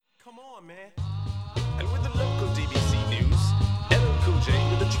on, man. And with the local DBC news, LL Cool J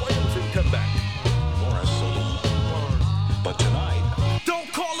with a triumphant comeback. For a solo. But tonight,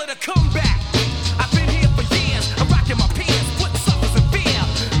 Don't call it a comeback. I've been here for years. I'm rocking my pants, putting suckers in fear,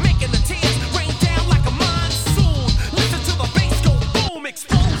 making the tears rain down like a monsoon. Listen to the bass go boom,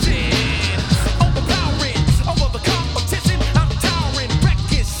 explosion, overpowering over the competition. I'm towering,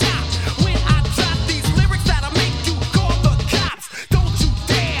 wrecking shop. When I drop these lyrics that'll make you call the cops. Don't you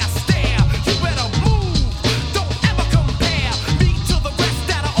dare stare. You better move. Don't ever compare me to the rest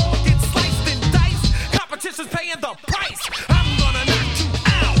that'll all get sliced and diced. Competition's paying the price. I'm gonna knock you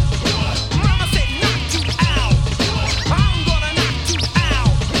out. Mama said knock you out. I'm gonna knock you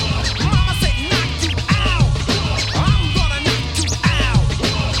out. Mama said knock you out. I'm gonna knock you out.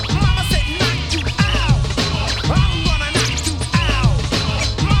 Mama said knock you out. I'm gonna knock you out.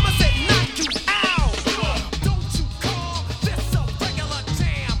 Mama said knock you out. Don't you call this a regular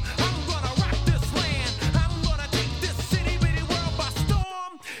jam. I'm gonna rock this land. I'm gonna take this city bitty world by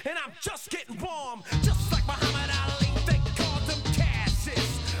storm. And I'm just getting warm. Just like Muhammad Ali, they called him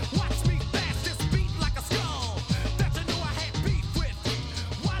Cassius. Watch me bash this beat like a skull. That you knew I had beef with.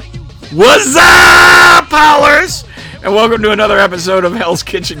 Why do you What's up, Powers? And welcome to another episode of Hell's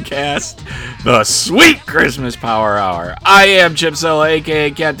Kitchen Cast, the sweet Christmas Power Hour. I am Chip Sella,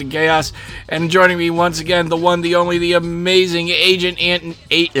 a.k.a. Captain Chaos, and joining me once again, the one, the only, the amazing Agent Anton...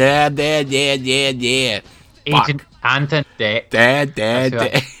 Agent Anton.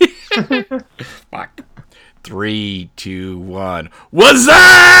 Dad. Fuck. 3, 2, 1. What's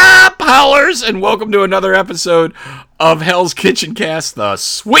up, Powers? And welcome to another episode of Hell's Kitchen Cast, the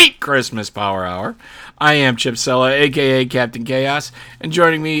sweet Christmas Power Hour. I am Chip Sella, a.k.a. Captain Chaos, and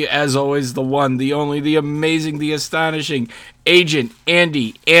joining me, as always, the one, the only, the amazing, the astonishing Agent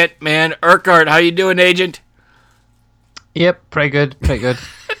Andy Ant-Man Urquhart. How you doing, Agent? Yep, pretty good.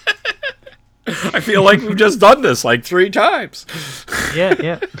 I feel like we've just done this like 3 times.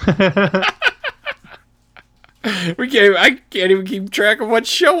 Yeah. I can't even keep track of what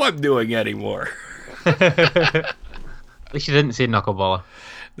show I'm doing anymore. At least you didn't say knuckleballer.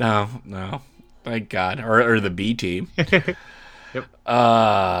 No. Thank God. Or the B team. Yep.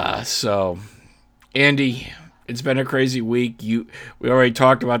 So, Andy, it's been a crazy week. We already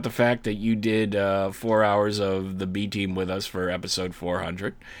talked about the fact that you did 4 hours of the B team with us for episode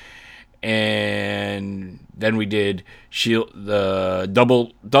 400. And then we did the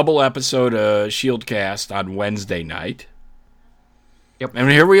double episode of Shieldcast on Wednesday night. Yep.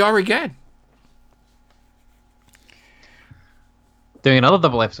 And here we are again. Doing another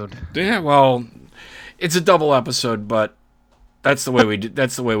double episode. Yeah, well, it's a double episode, but that's the way we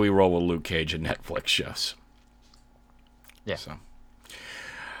that's the way we roll with Luke Cage and Netflix shows. Yeah.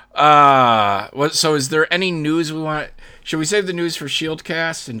 So is there any news we want? Should we save the news for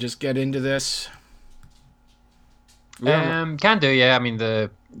Shieldcast and just get into this? Can do, yeah. I mean the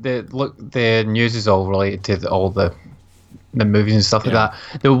news is all related to all the movies and stuff like that.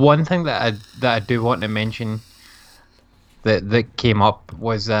 The one thing that I do want to mention that came up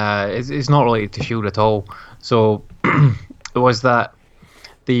was it's not related to Shield at all. So it was that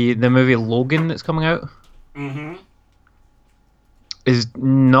the movie Logan that's coming out is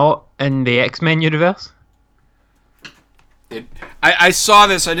not in the X-Men universe. I saw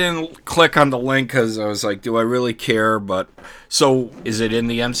this. I didn't click on the link because I was like, do I really care? But so is it in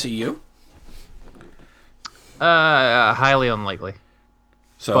the MCU? Highly unlikely.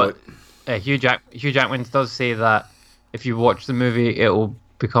 So But Hugh Jackman does say that if you watch the movie, it will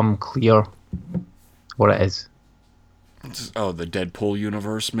become clear what it is. The Deadpool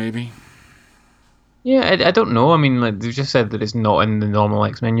universe, maybe. Yeah, I don't know. I mean, like, they've just said that it's not in the normal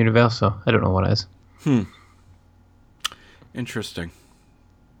X-Men universe, so I don't know what it is. Interesting.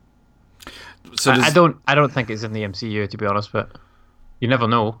 So I don't think it's in the MCU, to be honest, but you never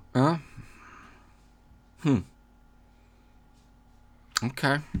know. Huh?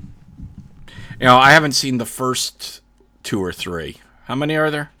 Okay. I haven't seen the first 2 or 3. How many are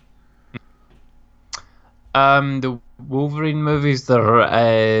there? The Wolverine movies, there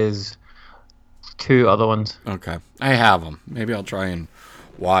is 2 other ones. Okay. I have them. Maybe I'll try and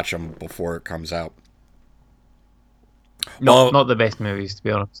watch them before it comes out. Not the best movies, to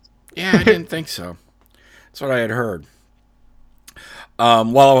be honest. Yeah, I didn't think so. That's what I had heard.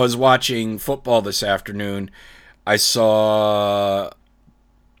 While I was watching football this afternoon, I saw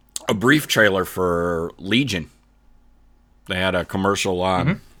a brief trailer for Legion. They had a commercial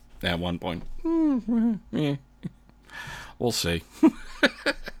on at one point. We'll see.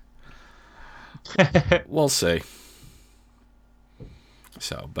 We'll see.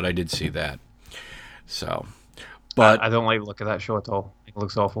 So, but I did see that. So, but I don't like the look of that show at all. It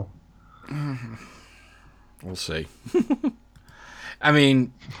looks awful. We'll see. I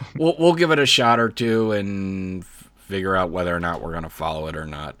mean, we'll give it a shot or two and figure out whether or not we're going to follow it or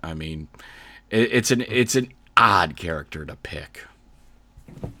not. I mean, it's an odd character to pick.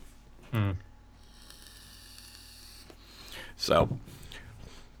 So,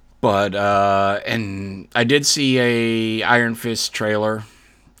 but and I did see a Iron Fist trailer.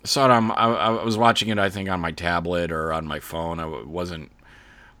 I saw it on. I was watching it, I think, on my tablet or on my phone. It wasn't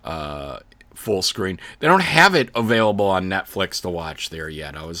full screen. They don't have it available on Netflix to watch there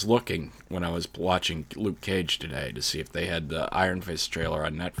yet. I was looking when I was watching Luke Cage today to see if they had the Iron Fist trailer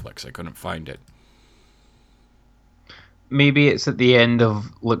on Netflix. I couldn't find it. Maybe it's at the end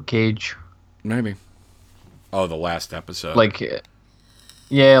of Luke Cage. Maybe. Oh, the last episode. Like,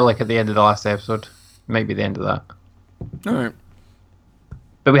 yeah, like at the end of the last episode. Might be the end of that. All right.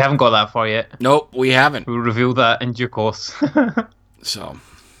 But we haven't got that far yet. Nope, we haven't. We'll reveal that in due course. So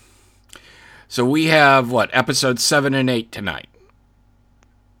we have, what, episodes 7 and 8 tonight?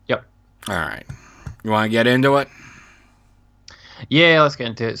 Yep. All right. You want to get into it? Yeah, let's get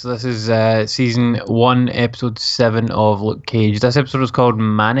into it. So this is season 1, episode 7 of Luke Cage. This episode is called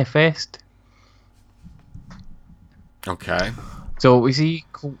Manifest. Okay. So we see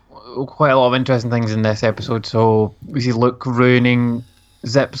quite a lot of interesting things in this episode. So we see Luke ruining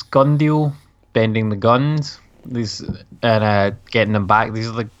Zip's gun deal, bending the guns, and getting them back. These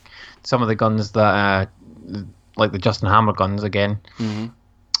are some of the guns that, like the Justin Hammer guns again.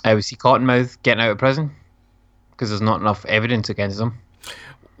 Mm-hmm. We see Cottonmouth getting out of prison because there's not enough evidence against him.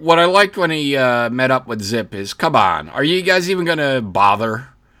 What I liked when he met up with Zip is, come on, are you guys even going to bother?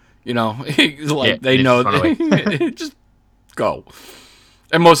 You know, they know. Just go.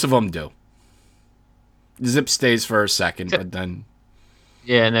 And most of them do. Zip stays for a second, but then...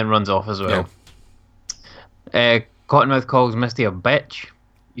 Yeah, and then runs off as well. Yeah. Cottonmouth calls Misty a bitch.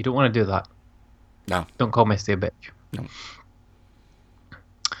 You don't want to do that. No. Don't call Misty a bitch.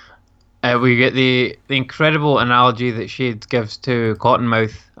 No. We get the incredible analogy that Shades gives to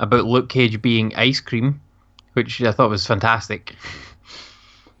Cottonmouth about Luke Cage being ice cream, which I thought was fantastic.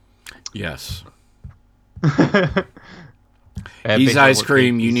 Yes. He's ice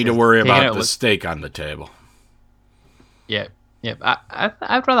cream. You need to worry about the steak on the table. Yeah. Yep.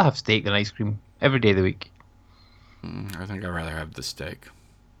 I'd rather have steak than ice cream every day of the week. I think I'd rather have the steak.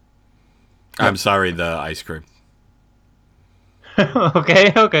 I'm sorry, the ice cream.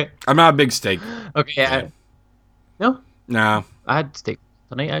 Okay. I'm not a big steak. Okay. No? No. I had steak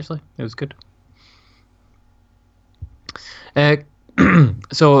tonight, actually. It was good.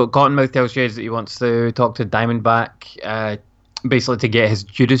 So Cottonmouth tells Shades that he wants to talk to Diamondback, basically to get his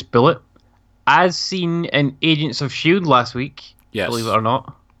Judas bullet, as seen in Agents of S.H.I.E.L.D. last week. Yes. Believe it or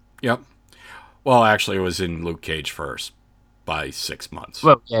not. Yep. Well, actually, it was in Luke Cage first by 6 months.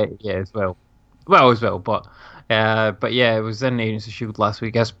 Well, yeah, as well. But yeah, it was in Agents of S.H.I.E.L.D. last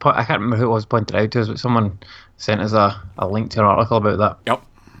week. I can't remember who it was pointed out to us, but someone sent us a link to an article about that. Yep.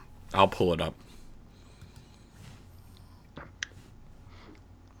 I'll pull it up.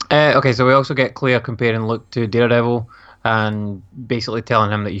 Okay, so we also get Claire comparing Luke to Daredevil and basically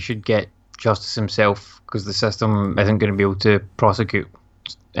telling him that he should get justice himself because the system isn't going to be able to prosecute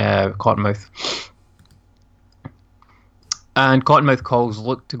Cottonmouth. And Cottonmouth calls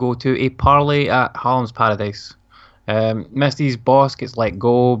Luke to go to a parley at Harlem's Paradise. Misty's boss gets let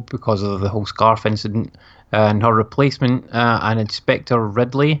go because of the whole scarf incident, and her replacement, an Inspector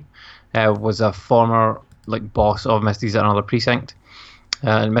Ridley, was a former boss of Misty's at another precinct.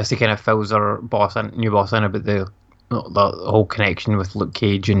 And Misty kind of fills her new boss in about the whole connection with Luke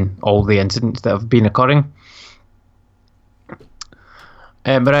Cage and all the incidents that have been occurring.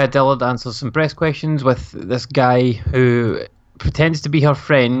 Mariah Dillard answers some press questions with this guy who pretends to be her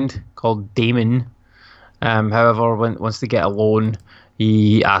friend called Damon. However, once they get alone,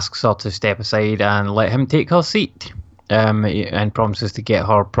 he asks her to step aside and let him take her seat, and promises to get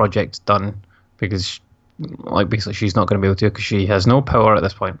her project done because, basically she's not going to be able to because she has no power at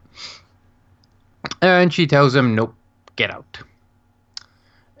this point. And she tells him, nope, get out.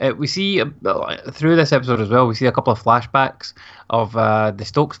 We see, through this episode as well, we see a couple of flashbacks of the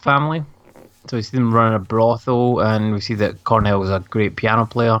Stokes family. So we see them running a brothel, and we see that Cornell is a great piano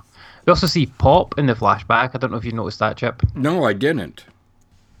player. We also see Pop in the flashback. I don't know if you noticed that, Chip. No, I didn't.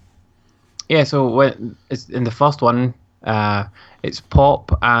 Yeah, so when it's in the first one, it's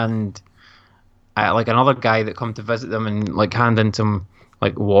Pop and another guy that come to visit them and hand in some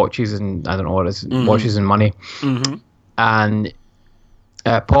watches and I don't know what it is, watches and money. Mm-hmm. And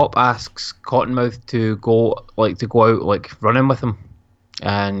Pop asks Cottonmouth to go out running with him,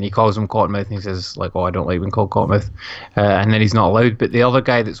 and he calls him Cottonmouth, and he says, like, oh, I don't like being called Cottonmouth, and then he's not allowed. But the other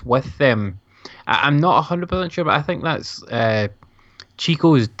guy that's with them, I'm not 100% sure, but I think that's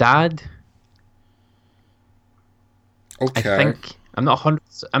Chico's dad. Okay. I think I'm not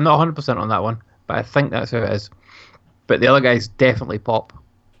 100% on that one, but I think that's who it is. But the other guy's definitely Pop.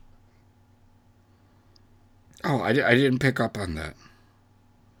 Oh, I didn't pick up on that.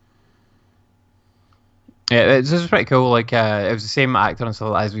 Yeah, this is pretty cool. Like, it was the same actor and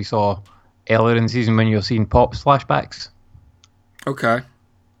stuff as we saw earlier in the season when you're seeing Pop's flashbacks. Okay.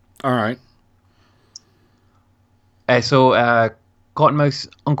 All right. So Cottonmouth's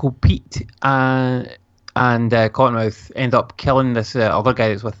Uncle Pete and Cottonmouth end up killing this other guy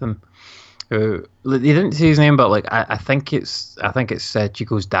that's with them. Who they didn't say his name, but like I think it's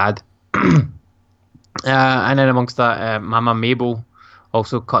Chico's dad. And then amongst that, Mama Mabel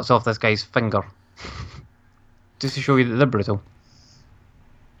also cuts off this guy's finger, just to show you that they're brutal.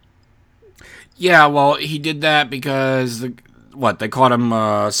 Yeah, well, he did that because they caught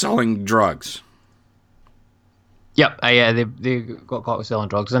him selling drugs. Yep, yeah, they got caught with selling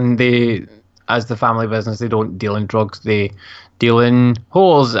drugs, and they, as the family business, they don't deal in drugs. They deal in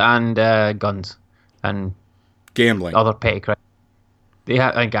holes and guns and Gambling. other petty crime. They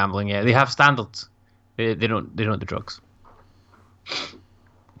have and gambling. Yeah, they have standards. They don't do drugs.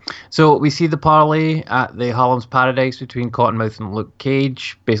 So we see the parley at the Harlem's Paradise between Cottonmouth and Luke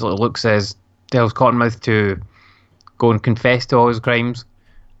Cage. Basically, Luke tells Cottonmouth to go and confess to all his crimes,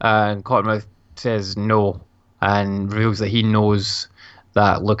 and Cottonmouth says no, and reveals that he knows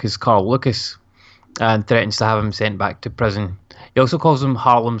that Luke is Carl Lucas, and threatens to have him sent back to prison. He also calls him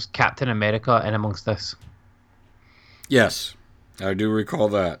Harlem's Captain America in amongst this. Yes, I do recall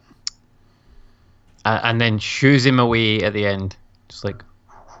that. And then shoos him away at the end. Just like,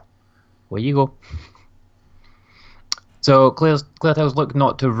 where you go? So Claire tells Luke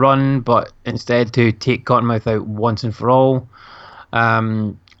not to run, but instead to take Cottonmouth out once and for all.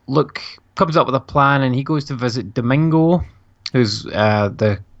 Luke comes up with a plan, and he goes to visit Domingo, who's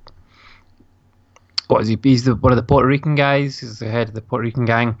He's one of the Puerto Rican guys. He's the head of the Puerto Rican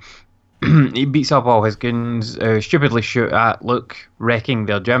gang. He beats up all his goons, stupidly shoot at Luke, wrecking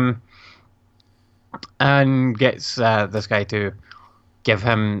their gym, and gets this guy to give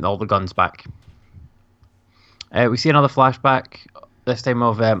him all the guns back. We see another flashback, this time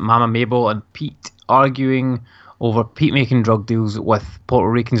of Mama Mabel and Pete arguing over Pete making drug deals with Puerto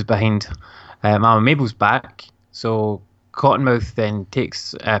Ricans behind Mama Mabel's back. So Cottonmouth then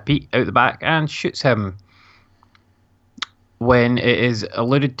takes Pete out the back and shoots him, when it is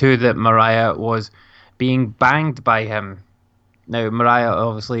alluded to that Mariah was being banged by him. Now, Mariah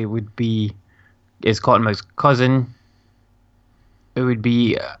obviously is Cottonmouth's cousin. It would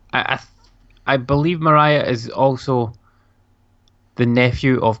be, I believe Mariah is also the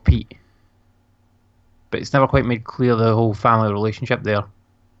nephew of Pete, but it's never quite made clear the whole family relationship there.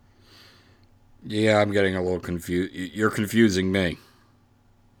 Yeah, I'm getting a little confused. You're confusing me.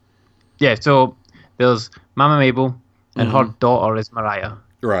 Yeah, so there's Mama Mabel, and her daughter is Mariah.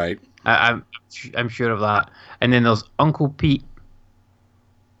 Right. I'm sure of that. And then there's Uncle Pete.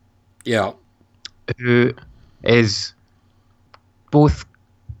 Yeah. Who is both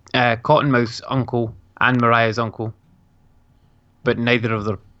Cottonmouth's uncle and Mariah's uncle, but neither of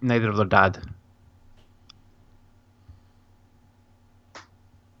their dad.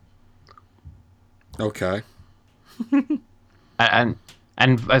 Okay. And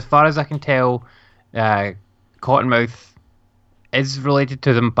as far as I can tell, Cottonmouth is related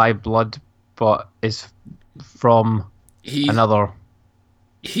to them by blood, but is from another.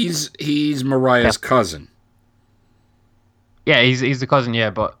 He's Mariah's cousin. Yeah, he's the cousin. Yeah,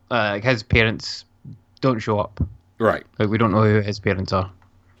 but his parents don't show up. Right. Like, we don't know who his parents are.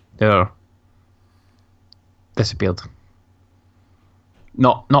 They're disappeared.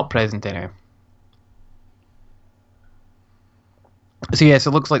 Not present anyway. So yes,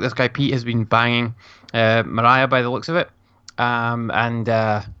 it looks like this guy Pete has been banging Mariah by the looks of it. And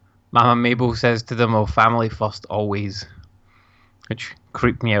Mama Mabel says to them, "Oh, family first always," which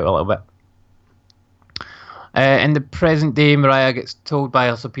creeped me out a little bit. In the present day, Mariah gets told by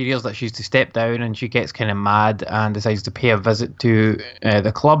her superiors that she's to step down, and she gets kind of mad and decides to pay a visit to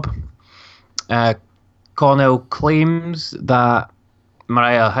the club. Cornell claims that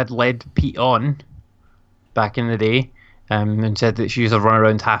Mariah had led Pete on back in the day, and said that she used to run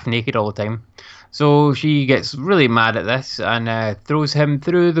around half naked all the time. So she gets really mad at this and throws him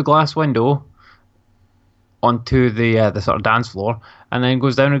through the glass window onto the sort of dance floor, and then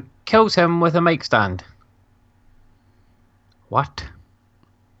goes down and kills him with a mic stand. What?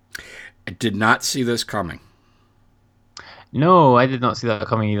 I did not see this coming. No, I did not see that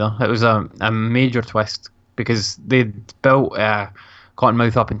coming either. It was a major twist because they built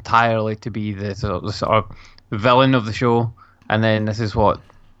Cottonmouth up entirely to be the sort of villain of the show, and then this is what,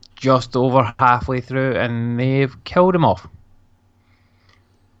 just over halfway through, and they've killed him off.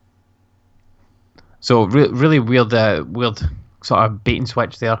 So really weird, weird sort of bait and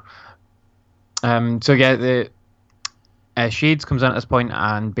switch there. So yeah, the Shades comes in at this point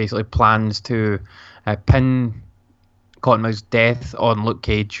and basically plans to pin Cottonmouth's death on Luke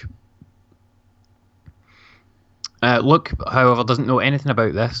Cage. Luke, however, doesn't know anything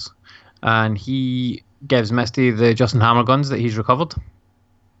about this, and he gives Misty the Justin Hammer guns that he's recovered.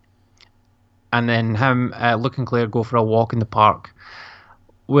 And then Luke and Claire go for a walk in the park,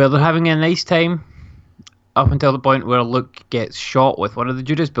 where they're having a nice time, up until the point where Luke gets shot with one of the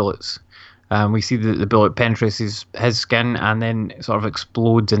Judas bullets. We see the bullet penetrates his skin and then sort of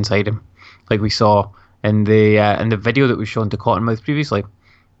explodes inside him, like we saw in the video that was shown to Cottonmouth previously.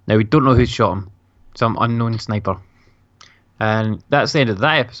 Now, we don't know who shot him. Some unknown sniper. And that's the end of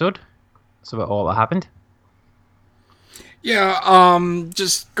that episode. That's about all that happened. Yeah,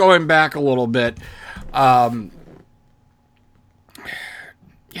 just going back a little bit. Yeah,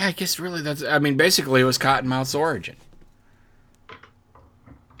 I guess really basically it was Cottonmouth's origin.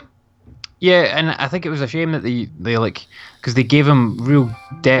 Yeah, and I think it was a shame that they like, because they gave him real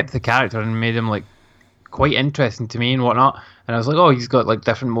depth of character and made him like quite interesting to me and whatnot. And I was like, oh, he's got like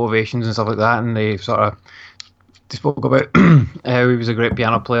different motivations and stuff like that. And they spoke about how he was a great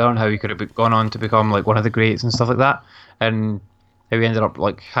piano player and how he could have gone on to become like one of the greats and stuff like that. And how he ended up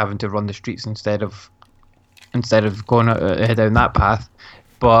like having to run the streets instead of going down that path.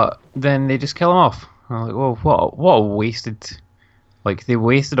 But then they just kill him off. And I'm like, whoa, what a wasted. Like, they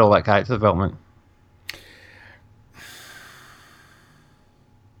wasted all that character development.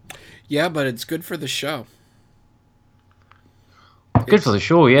 Yeah, but it's good for the show. Good for the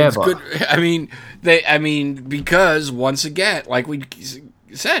show, yeah. It's good. Because once again, like we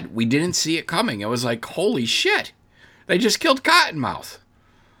said, we didn't see it coming. It was like, holy shit, they just killed Cottonmouth.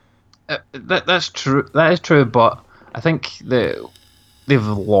 That's true. That is true. But I think they've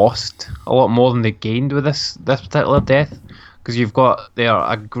lost a lot more than they gained with this particular death. Because you've got there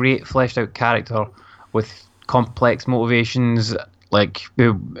a great fleshed out character with complex motivations, like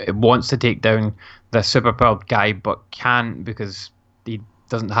who wants to take down this superpowered guy but can't because he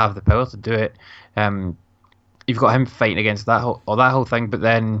doesn't have the power to do it. You've got him fighting against that whole thing, but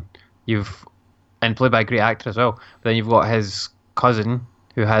then and played by a great actor as well. But then you've got his cousin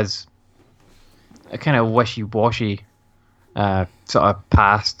who has a kind of wishy-washy sort of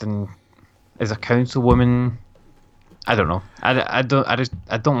past and is a councilwoman. I don't know. I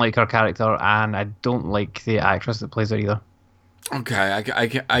don't like her character, and I don't like the actress that plays her either.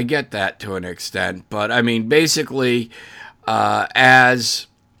 Okay, I get that to an extent, but I mean, basically, as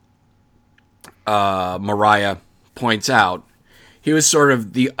Mariah points out, he was sort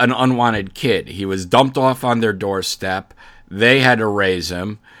of an unwanted kid. He was dumped off on their doorstep. They had to raise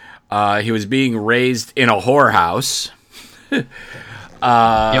him. He was being raised in a whorehouse.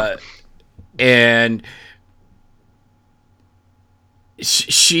 Yep. And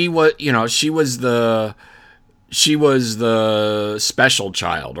she was the special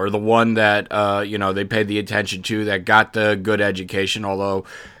child, or the one that they paid the attention to, that got the good education, although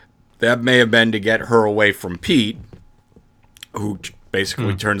that may have been to get her away from Pete, who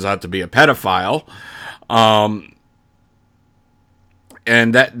basically turns out to be a pedophile.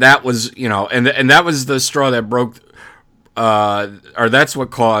 And that was, and that was the straw that broke, or that's what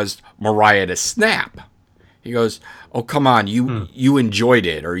caused Mariah to snap. He goes, "Oh, come on, you enjoyed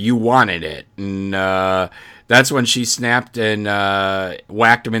it, or you wanted it." And that's when she snapped and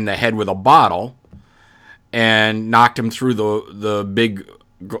whacked him in the head with a bottle and knocked him through the big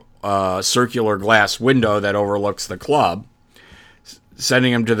circular glass window that overlooks the club,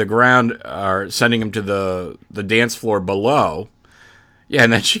 sending him to the ground, or sending him to the dance floor below. Yeah,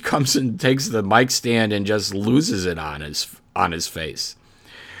 and then she comes and takes the mic stand and just loses it on his face.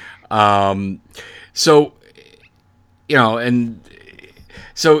 So, and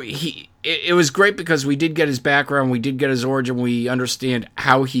so it was great because we did get his background, we did get his origin, we understand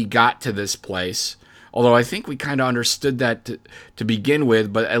how he got to this place. Although I think we kind of understood that to begin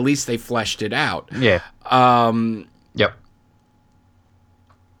with, but at least they fleshed it out. Yeah. Yep.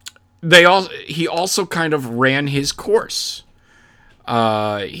 He also kind of ran his course.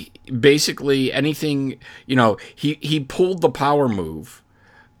 Basically anything, he pulled the power move,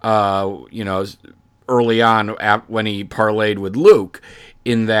 early on when he parlayed with Luke,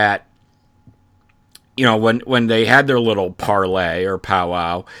 in that, when they had their little parlay or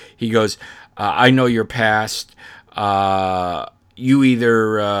powwow, he goes, I know your past. you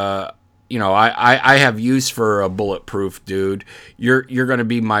either, I have use for a bulletproof dude. You're going to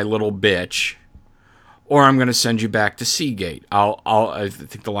be my little bitch, or I'm going to send you back to Seagate. I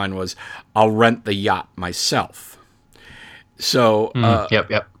think the line was, I'll rent the yacht myself. So,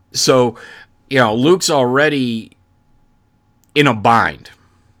 Yep. So, Luke's already in a bind.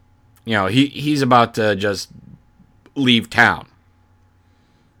 He's about to just leave town.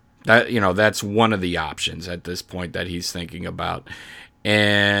 That's one of the options at this point that he's thinking about.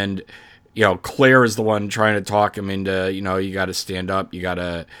 And, Claire is the one trying to talk him into, you got to stand up. You got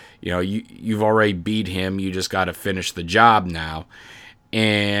to, you've already beat him. You just got to finish the job now.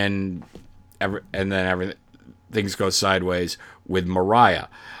 And then everything, things go sideways with Mariah.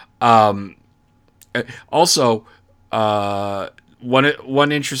 Also,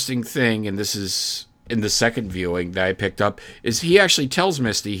 one interesting thing, and this is in the second viewing that I picked up, is he actually tells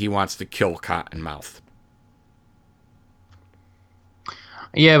Misty he wants to kill Cottonmouth.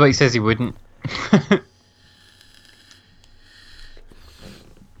 Yeah, but he says he wouldn't.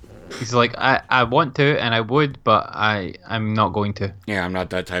 He's like, I want to, and I would, but I'm not going to. Yeah, I'm not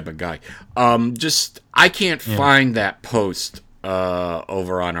that type of guy. I can't find that post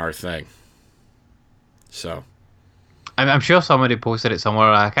over on our thing. So, I'm sure somebody posted it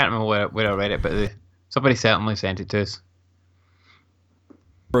somewhere. I can't remember where I read it, but somebody certainly sent it to us.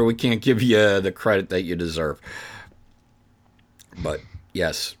 We can't give you the credit that you deserve. But,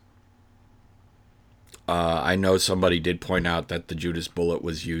 yes. I know somebody did point out that the Judas bullet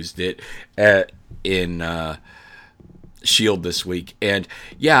was used in S.H.I.E.L.D. this week. And,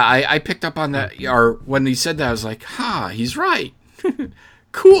 yeah, I picked up on that. Or when he said that, I was like, he's right.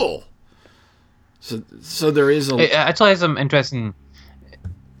 Cool. So there is a... It actually has some interesting...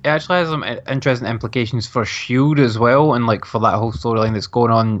 It actually has some interesting implications for S.H.I.E.L.D. as well, and like for that whole storyline that's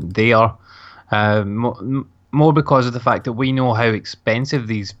going on there. More because of the fact that we know how expensive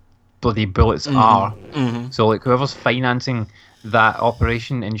these bloody bullets are. Mm-hmm. So like whoever's financing that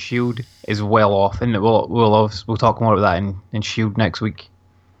operation in S.H.I.E.L.D. is well off, and we'll talk more about that in S.H.I.E.L.D. next week.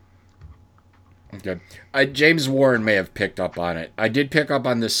 Okay. James Warren may have picked up on it. I did pick up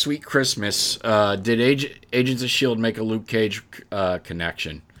on this Sweet Christmas. Did Agents of S.H.I.E.L.D. make a Luke Cage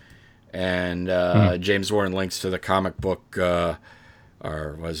connection? And James Warren links to the comic book, or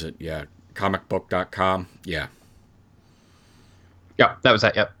was it? Yeah, comicbook.com. Yeah. Yeah, that was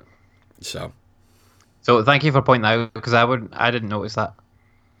it. Yep. So thank you for pointing that out, because I didn't notice that.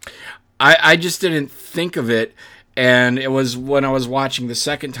 I just didn't think of it. And it was when I was watching the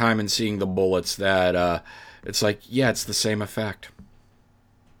second time and seeing the bullets that it's like, yeah, it's the same effect.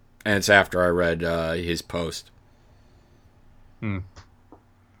 And it's after I read his post.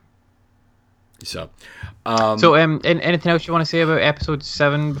 So, anything else you want to say about episode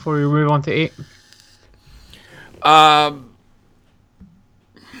 7 before we move on to 8?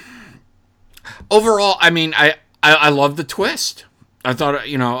 Overall, I mean, I love the twist. I thought,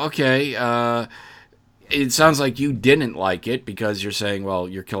 okay, it sounds like you didn't like it because you're saying, well,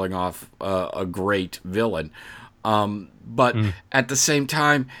 you're killing off a great villain. But at the same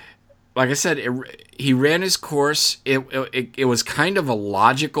time, like I said, he ran his course. It was kind of a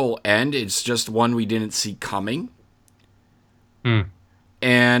logical end. It's just one we didn't see coming.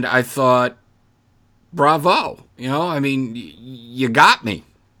 And I thought, bravo. I mean, you got me.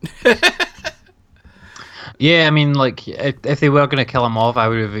 Yeah, I mean, like, if they were going to kill him off, I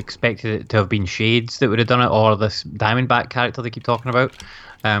would have expected it to have been Shades that would have done it, or this Diamondback character they keep talking about.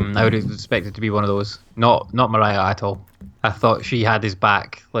 I would have expected it to be one of those. Not Mariah at all. I thought she had his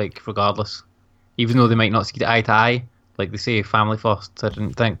back, like, regardless. Even though they might not see eye to eye, like they say, family first. I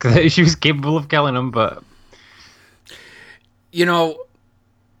didn't think that she was capable of killing him, but...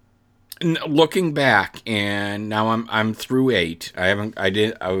 Looking back, and now I'm through 8. I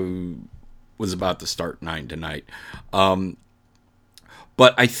was about to start 9 tonight.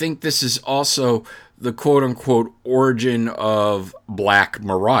 But I think this is also the quote-unquote origin of Black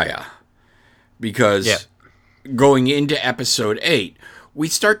Mariah. Because going into episode 8, we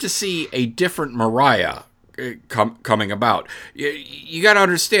start to see a different Mariah coming about. You got to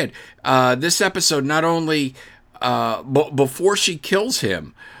understand, this episode, not only before she kills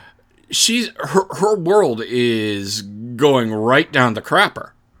him, her world is going right down the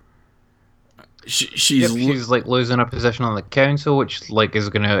crapper. She's like losing her position on the council, which like is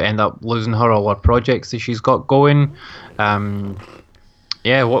going to end up losing her all her projects that she's got going. Where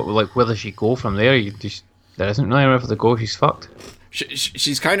does she go from there? There isn't really anywhere to go. She's fucked.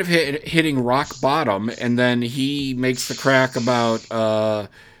 She's kind of hitting rock bottom, and then he makes the crack about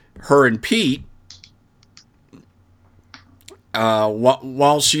her and Pete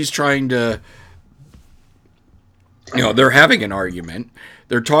while she's trying to they're having an argument.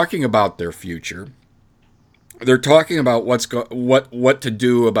 They're talking about their future. They're talking about what to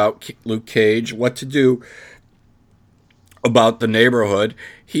do about Luke Cage, what to do about the neighborhood.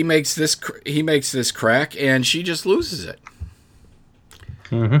 He makes this crack, and she just loses it.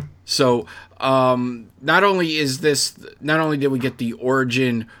 Mm-hmm. So not only did we get the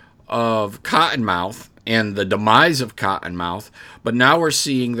origin of Cottonmouth and the demise of Cottonmouth, but now we're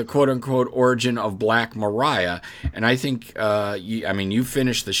seeing the quote-unquote origin of Black Mariah. And I think, you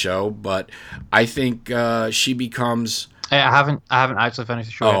finished the show, but I think she becomes... I haven't actually finished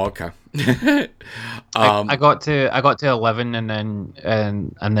the show Oh, yet. okay. I got to 11 and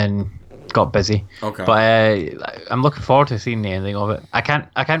then got busy. Okay. But I'm looking forward to seeing the ending of it. I can't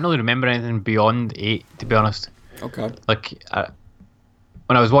really remember anything beyond 8, to be honest. Okay. Like,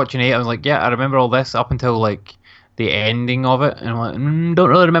 when I was watching 8, I was like, yeah, I remember all this up until like the ending of it, and I'm like, don't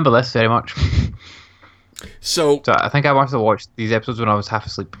really remember this very much. So I think I must have watched these episodes when I was half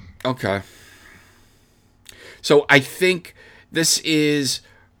asleep. Okay. So I think this is,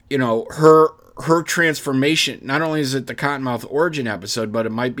 her transformation. Not only is it the Cottonmouth origin episode, but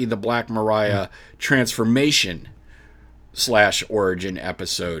it might be the Black Mariah transformation / origin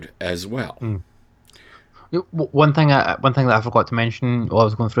episode as well. One thing that I forgot to mention while I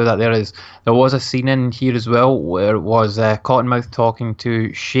was going through that there is there was a scene in here as well where it was Cottonmouth talking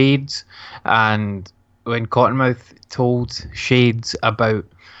to Shades, and when Cottonmouth told Shades about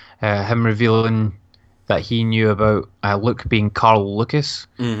him revealing that he knew about Luke being Carl Lucas,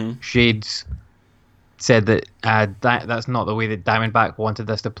 Shades said that that's not the way that Diamondback wanted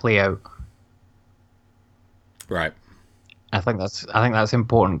this to play out. Right. I think that's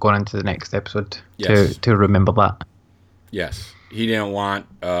important going into the next episode. Yes. to remember that. Yes. He didn't want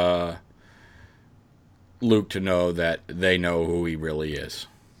Luke to know that they know who he really is.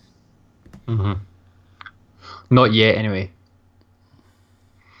 Mm-hmm. Not yet, anyway.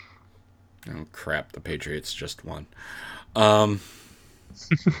 Oh, crap. The Patriots just won. Go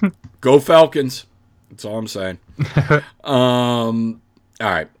Falcons. That's all I'm saying. All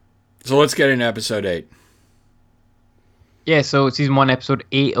right. So let's get into episode 8. Yeah, so season 1, episode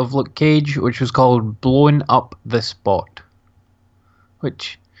 8 of Luke Cage, which was called Blowing Up the Spot.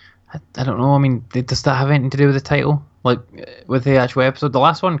 Which, I don't know, I mean, does that have anything to do with the title? Like, with the actual episode? The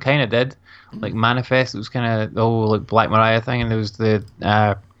last one kind of did. Like, Manifest, it was kind of the whole, like, Black Mariah thing, and there was the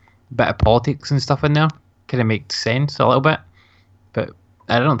bit of politics and stuff in there. Kind of makes sense a little bit. But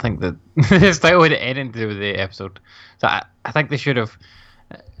I don't think that this title had anything to do with the episode. So I think they should have,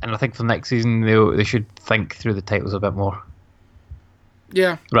 and I think for next season, they should think through the titles a bit more.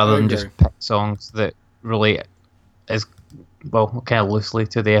 Yeah. Rather than just pick songs that relate kind of loosely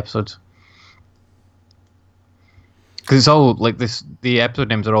to the episodes. Because it's all like this. The episode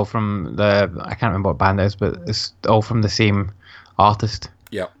names are all from I can't remember what band it is, but it's all from the same artist.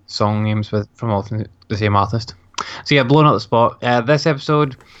 Yeah. Song names from all from the same artist. So yeah, Blowing Up the Spot. This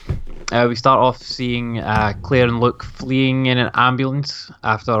episode, we start off seeing Claire and Luke fleeing in an ambulance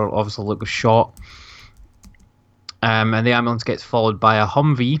after obviously Luke was shot. And the ambulance gets followed by a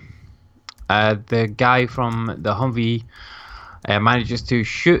Humvee. The guy from the Humvee manages to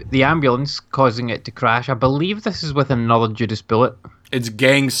shoot the ambulance, causing it to crash. I believe this is with another Judas bullet. It's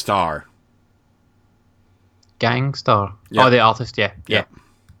Gangstar. Gangstar? Yeah. Oh, the artist, yeah. Yeah.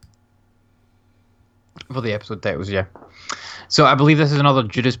 For the episode titles, yeah. So I believe this is another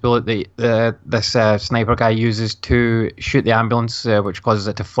Judas bullet that this sniper guy uses to shoot the ambulance, which causes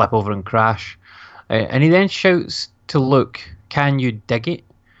it to flip over and crash. And he then shouts to Luke, "Can you dig it?"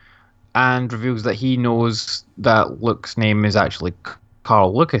 And reveals that he knows that Luke's name is actually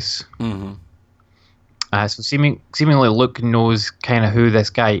Carl Lucas. Mm-hmm. So seemingly Luke knows kind of who this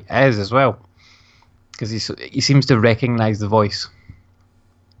guy is as well, because he seems to recognize the voice.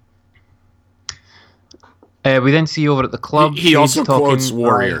 We then see over at the club. He also quotes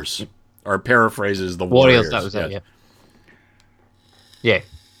Warriors, or paraphrases the Warriors. That was it, yeah. Yeah,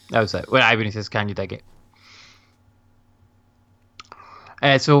 that was it. When he says, "Can you dig it?"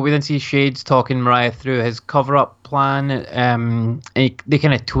 So we then see Shades talking Mariah through his cover-up plan. They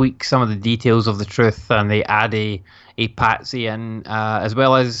kind of tweak some of the details of the truth, and they add a patsy in, as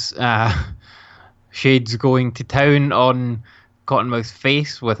well as Shades going to town on Cottonmouth's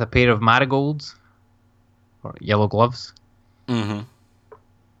face with a pair of marigolds. Or yellow gloves. Mm-hmm.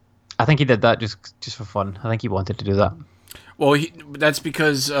 I think he did that just for fun. I think he wanted to do that. Well, that's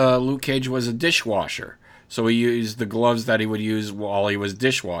because Luke Cage was a dishwasher. So he used the gloves that he would use while he was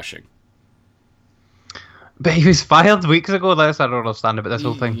dishwashing. But he was fired weeks ago. I don't understand about this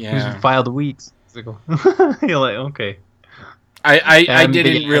whole thing. Yeah. He was fired weeks ago. You're like, okay. I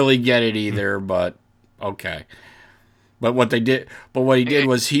didn't really get it either, but okay. But what he did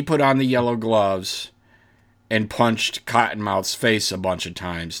was he put on the yellow gloves and punched Cottonmouth's face a bunch of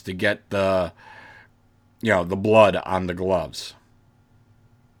times to get the blood on the gloves.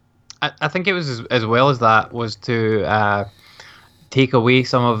 I think it was as well as that was to take away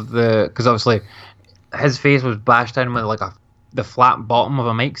some of the, because obviously his face was bashed in with like the flat bottom of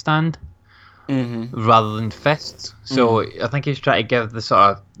a mic stand. Mm-hmm. Rather than fists, so I think he's trying to give the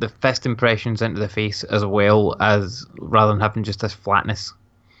sort of the fist impressions into the face as well as rather than having just this flatness.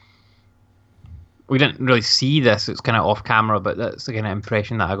 We didn't really see this; it's kind of off camera, but that's the kind of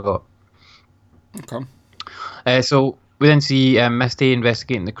impression that I got. Okay. So we then see Misty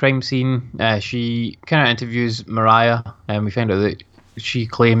investigating the crime scene. She kind of interviews Mariah, and we find out that she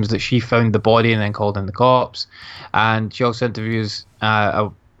claims that she found the body and then called in the cops. And she also interviews a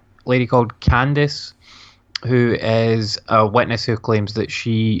lady called Candice, who is a witness who claims that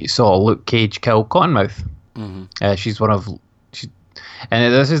she saw Luke Cage kill Cottonmouth. Mm-hmm. She's one of,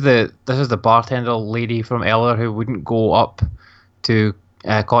 and this is the bartender lady from earlier who wouldn't go up to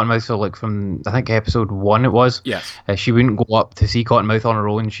Cottonmouth. So like from I think episode 1 it was. Yes. She wouldn't go up to see Cottonmouth on her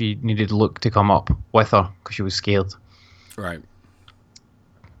own. She needed Luke to come up with her because she was scared. Right.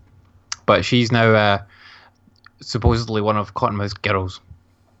 But she's now supposedly one of Cottonmouth's girls.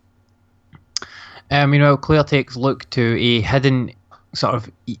 Meanwhile, Claire takes Luke to a hidden sort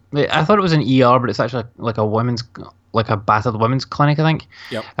of. I thought it was an ER, but it's actually like a battered women's clinic, I think.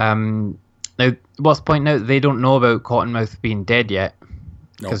 Yep. Now, worth pointing out, they don't know about Cottonmouth being dead yet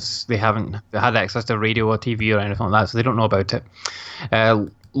because they haven't had access to radio or TV or anything like that, so they don't know about it.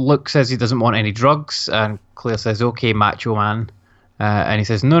 Luke says he doesn't want any drugs, and Claire says, "Okay, macho man," and he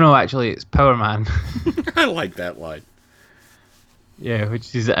says, "No, actually, it's Power Man." I like that line. Yeah,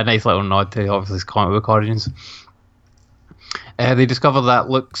 which is a nice little nod to obviously his comic book origins. They discover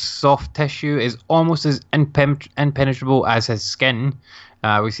that Luke's soft tissue is almost as impenetrable as his skin.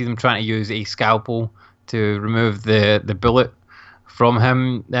 We see them trying to use a scalpel to remove the bullet from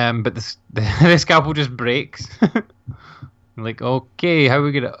him, but the scalpel just breaks. Like, okay, how are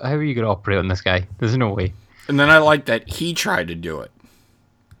you gonna operate on this guy? There's no way. And then I like that he tried to do it,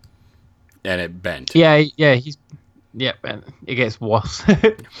 and it bent. Yeah, Yep, and it gets worse.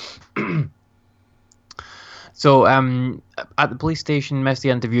 So, at the police station, Misty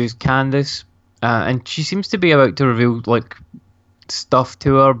interviews Candice, and she seems to be about to reveal like stuff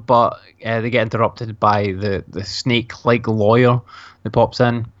to her, but they get interrupted by the snake-like lawyer that pops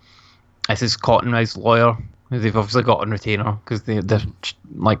in. This is Cottonmouth's lawyer, who they've obviously got on retainer because they're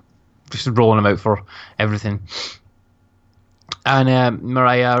like just rolling him out for everything. And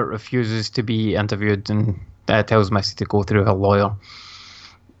Mariah refuses to be interviewed and tells Misty to go through her lawyer.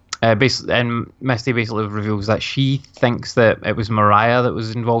 And Misty basically reveals that she thinks that it was Mariah that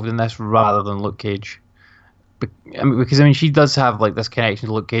was involved in this rather than Luke Cage. Because she does have like this connection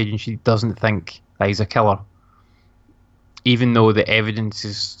to Luke Cage, and she doesn't think that he's a killer, even though the evidence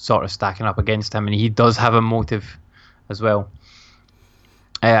is sort of stacking up against him, and he does have a motive as well.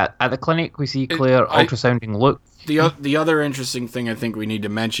 At the clinic, we see Claire ultrasounding Luke. The other interesting thing I think we need to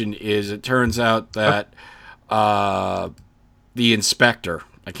mention is it turns out that the inspector,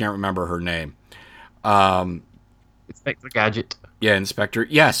 I can't remember her name. Inspector Gadget. Yeah, Inspector.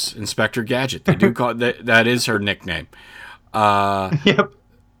 Yes, Inspector Gadget. They do call it, that is her nickname. Yep.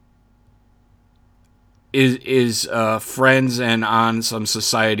 Is friends and on some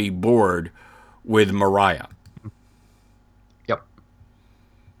society board with Mariah. Yep.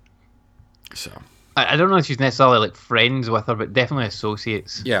 So I don't know if she's necessarily like friends with her, but definitely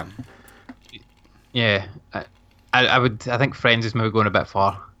associates. yeah. Yeah, I think friends is maybe going a bit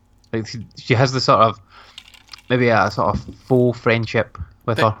far. Like she has the sort of maybe a sort of full friendship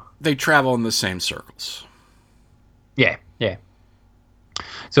with her. They travel in the same circles. Yeah.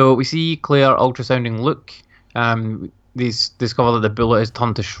 So we see Claire ultrasounding Luke. They discover that the bullet is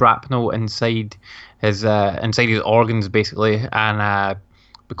turned to shrapnel inside his organs, basically, and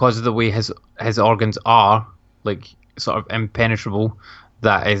because of the way his organs are, like sort of impenetrable,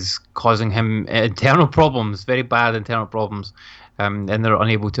 that is causing him internal problems, very bad internal problems, and they're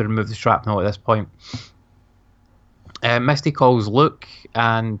unable to remove the shrapnel at this point. Misty calls Luke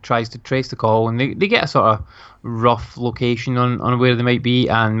and tries to trace the call, and they get a sort of rough location on where they might be,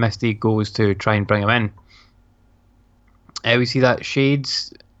 and Misty goes to try and bring him in. We see that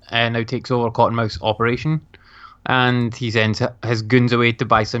Shades now takes over Cottonmouth's operation, and he sends his goons away to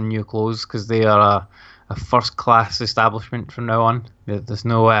buy some new clothes because they are a first-class establishment from now on. There's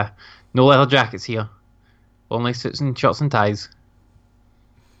no leather jackets here, only suits and shirts and ties.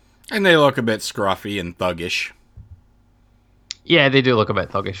 And they look a bit scruffy and thuggish. Yeah, they do look a bit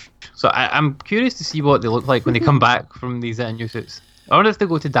thuggish. So I'm curious to see what they look like when they come back from these new suits. I wonder if they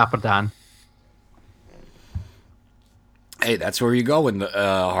go to Dapper Dan. Hey, that's where you go in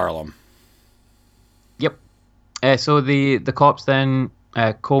Harlem. Yep. So the cops then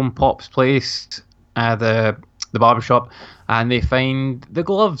comb Pop's place, the barbershop, and they find the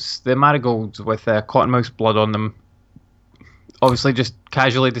gloves, the marigolds with cottonmouth blood on them. Obviously, just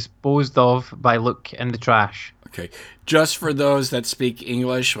casually disposed of by Luke in the trash. Okay. Just for those that speak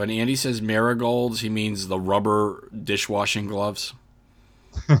English, when Andy says marigolds, he means the rubber dishwashing gloves.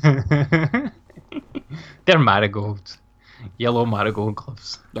 They're marigolds. Yellow marigold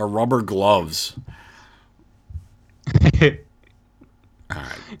gloves. They're rubber gloves. All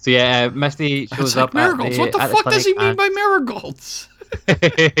right. So yeah, Misty shows up marigolds. at the What the fuck does he mean and... by marigolds?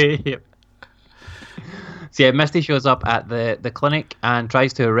 Yep. So yeah, Misty shows up at the clinic and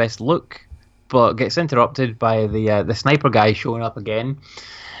tries to arrest Luke, but gets interrupted by the sniper guy showing up again,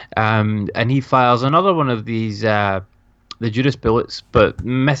 and he fires another one of these the Judas bullets, but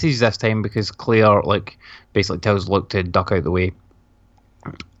misses this time because Claire basically tells Luke to duck out the way.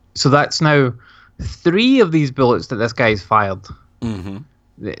 So that's now 3 of these bullets that this guy's fired. Mm-hmm.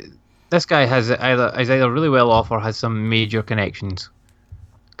 This guy is either really well off or has some major connections.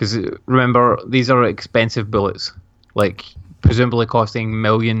 Because remember, these are expensive bullets, presumably costing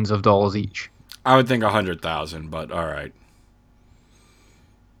millions of dollars each. I would think 100,000, but all right.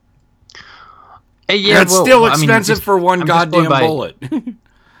 Yeah, it's still expensive for one goddamn bullet.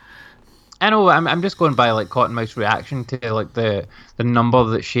 I know. I'm just going by Cottonmouth's reaction to the number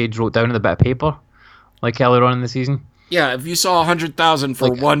that Shades wrote down in the bit of paper, earlier on in the season. Yeah, if you saw 100,000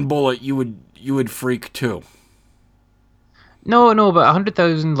 for one bullet, you would freak too. No, but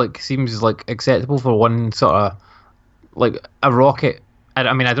 100,000 seems acceptable for one sort of a rocket. I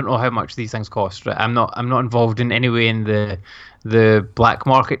don't know how much these things cost. Right? I'm not involved in any way in the black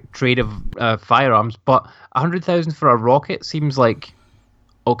market trade of firearms, but 100,000 for a rocket seems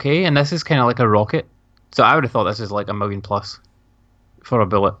okay, and this is kind of like a rocket, so I would have thought this is $1 million plus for a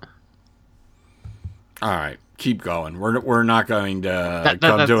bullet. All right, keep going. We're not going to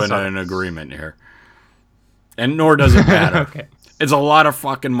come to an agreement here, and nor does it matter. Okay. It's a lot of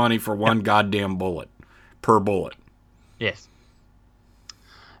fucking money for one goddamn bullet per bullet. Yes.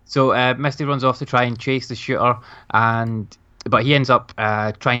 So Misty runs off to try and chase the shooter, but he ends up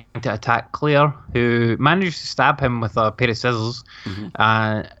trying to attack Claire, who manages to stab him with a pair of scissors,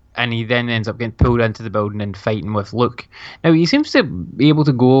 and he then ends up getting pulled into the building and fighting with Luke. Now, he seems to be able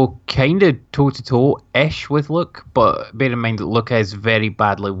to go kind of toe-to-toe-ish with Luke, but bear in mind that Luke is very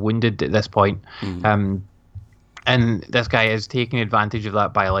badly wounded at this point. And this guy is taking advantage of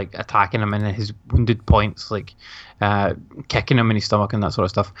that by attacking him in his wounded points, kicking him in his stomach and that sort of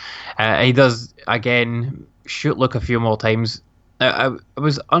stuff. He does again shoot Luke a few more times. I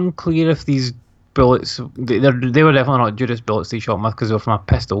was unclear if these bullets they were definitely not Judas bullets they shot him with because they were from a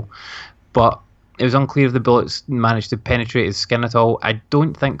pistol, but it was unclear if the bullets managed to penetrate his skin at all. I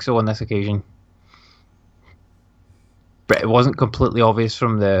don't think so on this occasion. But it wasn't completely obvious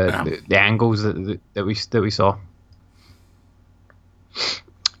from the angles that we saw.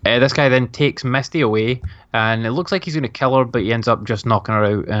 This guy then takes Misty away, and it looks like he's going to kill her, but he ends up just knocking her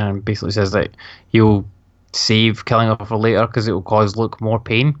out and basically says that he'll save killing her for later because it will cause Luke more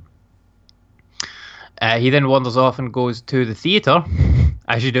pain. He then wanders off and goes to the theater,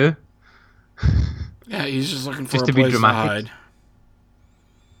 as you do. Yeah, he's just looking for just a to place be dramatic. to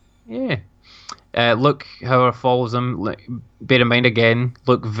hide. Yeah. Luke, however, follows him. Bear in mind again,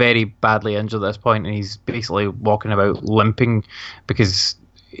 Luke very badly injured at this point, and he's basically walking about limping because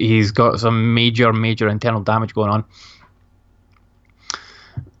he's got some major internal damage going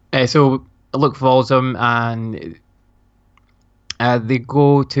on. So Luke follows him, and they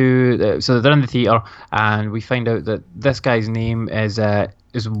go to. So they're in the theater, and we find out that this guy's name is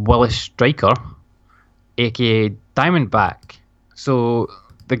Willis Stryker, aka Diamondback. So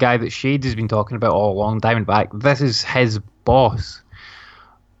the guy that Shades has been talking about all along, Diamondback, this is his boss.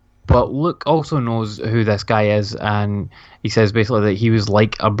 But Luke also knows who this guy is, and he says basically that he was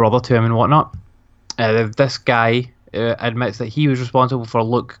like a brother to him and whatnot. This guy admits that he was responsible for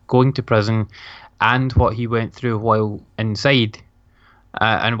Luke going to prison and what he went through while inside.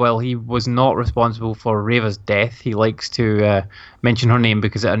 And while he was not responsible for Reva's death, he likes to mention her name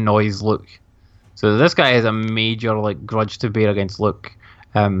because it annoys Luke. So this guy has a major grudge to bear against Luke.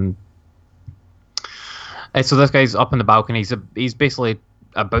 So this guy's up on the balcony. He's basically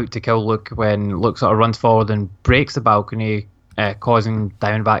about to kill Luke when Luke sort of runs forward and breaks the balcony, causing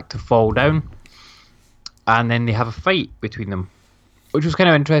Diamondback to fall down. And then they have a fight between them, which was kind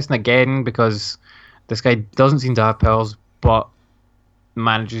of interesting again because this guy doesn't seem to have powers, but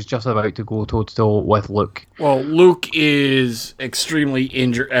manages just about to go toe to toe with Luke. Well, Luke is extremely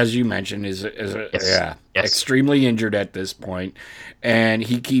injured, as you mentioned. Yes. Extremely injured at this point, and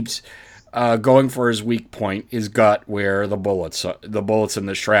he keeps going for his weak point, his gut, where the bullets and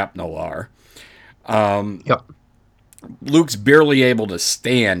the shrapnel are. Yep. Luke's barely able to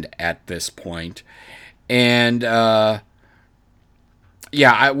stand at this point, and we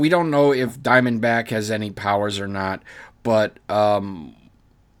don't know if Diamondback has any powers or not, but I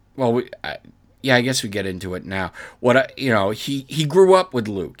guess we get into it now. He grew up with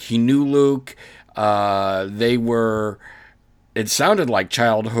Luke. He knew Luke. They were, it sounded like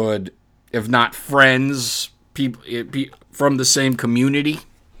childhood, if not friends, people from the same community.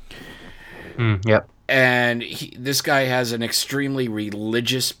 Yep. And this guy has an extremely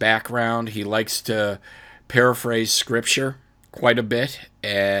religious background. He likes to paraphrase scripture quite a bit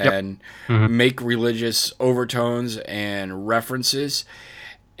and make religious overtones and references.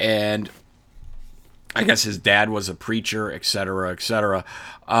 And I guess his dad was a preacher, etc., etc.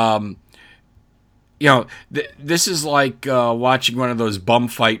 This is like watching one of those bum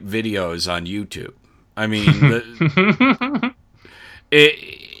fight videos on YouTube. I mean,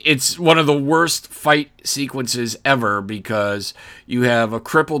 it's one of the worst fight sequences ever because you have a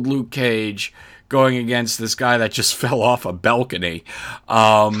crippled Luke Cage going against this guy that just fell off a balcony.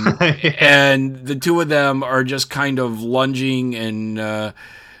 And the two of them are just kind of lunging and,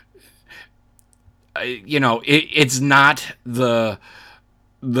 it's not the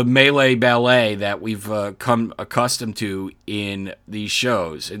melee ballet that we've come accustomed to in these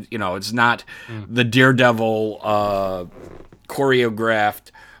shows. It's not the Daredevil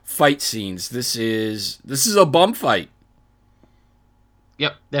choreographed fight scenes. This is a bum fight.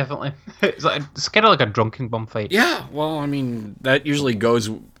 Yep, definitely. It's kind of like a drunken bum fight. Yeah, well, I mean, that usually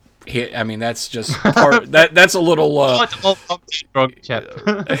goes. I mean, that's just part. That's a little. Drunk chap.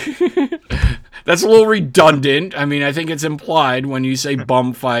 That's a little redundant. I mean, I think it's implied when you say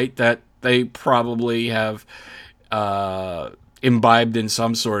bum fight that they probably have imbibed in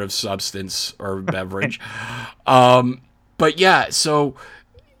some sort of substance or beverage. But yeah, so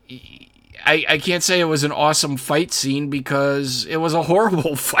I can't say it was an awesome fight scene because it was a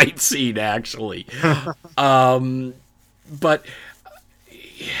horrible fight scene, actually. But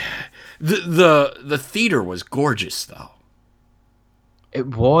the theater was gorgeous, though. It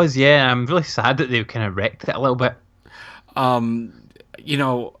was, yeah. I'm really sad that they kind of wrecked it a little bit. I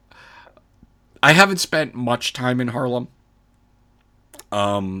haven't spent much time in Harlem.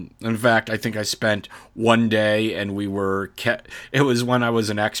 In fact, I think I spent one day, and it was when I was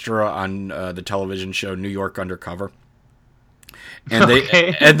an extra on the television show New York Undercover, and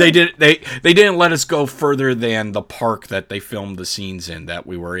they didn't let us go further than the park that they filmed the scenes in that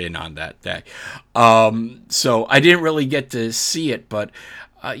we were in on that day. So I didn't really get to see it, but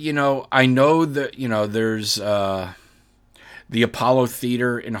I know that there's the Apollo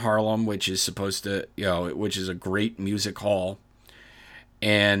Theater in Harlem, which is supposed to which is a great music hall.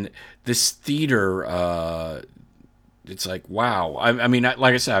 And this theater, it's like, wow. I mean,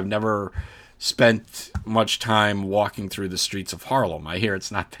 like I said, I've never spent much time walking through the streets of Harlem. I hear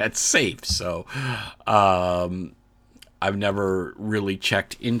it's not that safe, so I've never really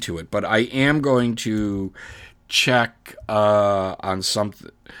checked into it. But I am going to check on something.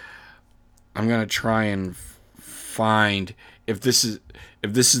 I'm going to try and find if this is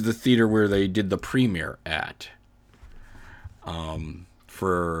the theater where they did the premiere at.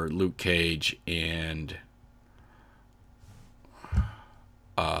 For Luke Cage and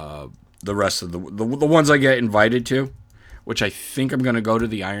the rest of the ones I get invited to, which I think I'm going to go to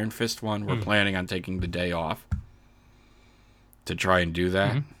the Iron Fist one. We're planning on taking the day off to try and do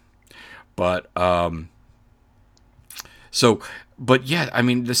that. But yeah, I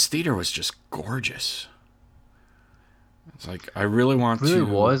mean, this theater was just gorgeous. It's like I really want to. It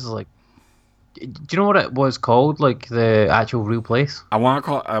really was like. Do you know what it was called? Like the actual real place? I want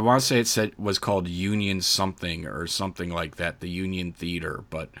to say it was called Union something or something like that, the Union Theater.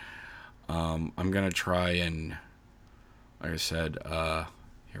 But I'm gonna try and, like I said,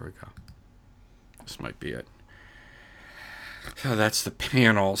 here we go. This might be it. So that's the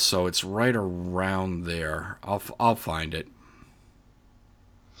panel. So it's right around there. I'll find it.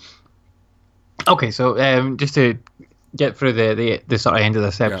 Okay, so just to get through the sort of end of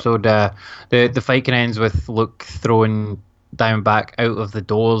this episode, the fight can ends with Luke throwing Diamondback out of the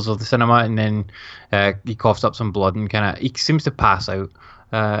doors of the cinema, and then he coughs up some blood and he seems to pass out,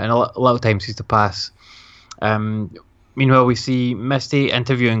 and a lot of times seems to pass. Meanwhile, we see Misty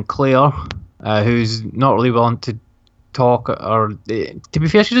interviewing Claire, who's not really willing to talk, or to be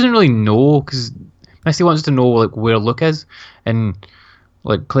fair, she doesn't really know, because Misty wants to know like where Luke is, and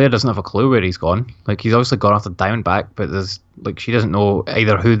Like, Claire doesn't have a clue where he's gone. Like, he's obviously gone after Diamondback, but there's like she doesn't know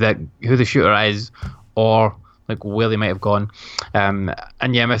either who the shooter is or like where they might have gone. And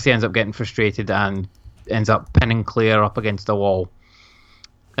yeah, Misty ends up getting frustrated and ends up pinning Claire up against a wall.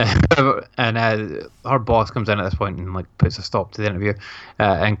 And her boss comes in at this point and like puts a stop to the interview.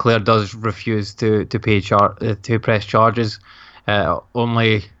 And Claire does refuse to press charges,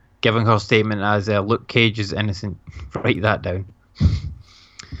 only giving her statement as Luke Cage is innocent. Write that down.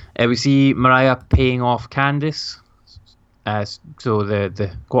 We see Mariah paying off Candice, so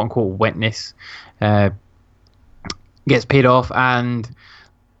the quote unquote witness gets paid off, and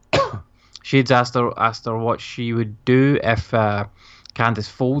Shades asked her what she would do if Candice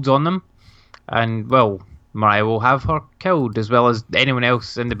folds on them, and well, Mariah will have her killed as well as anyone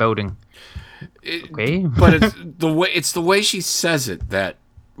else in the building. Okay, but it's the way she says it that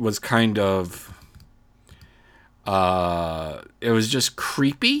was kind of. It was just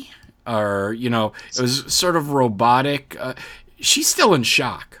creepy, or it was sort of robotic. She's still in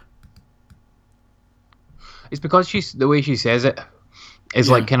shock. It's because the way she says it is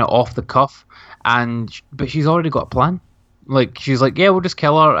like kind of off the cuff, but she's already got a plan. Like she's like, yeah, we'll just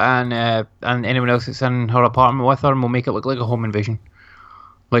kill her, and anyone else that's in her apartment with her, and we'll make it look like a home invasion.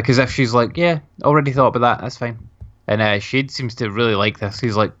 Like as if she's like, yeah, already thought about that. That's fine. And Shade seems to really like this.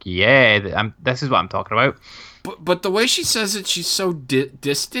 He's like, yeah, this is what I'm talking about. But the way she says it, she's so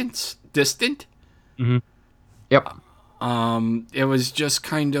distant. Mm-hmm. Yep. It was just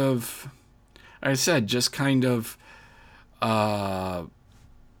kind of, like I said, like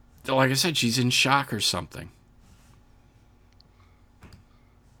I said, she's in shock or something.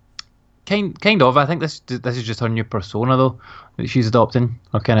 Kind of. I think this is just her new persona though that she's adopting,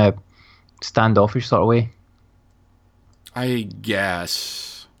 or kind of standoffish sort of way. I guess.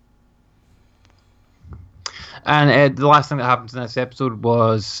 And the last thing that happens in this episode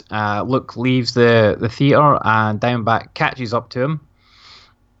was Luke leaves the theater, and Diamondback catches up to him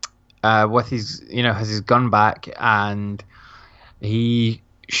with has his gun back, and he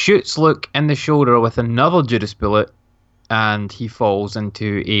shoots Luke in the shoulder with another Judas bullet, and he falls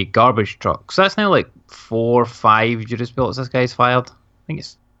into a garbage truck. So that's now like 4 or 5 Judas bullets this guy's fired. I think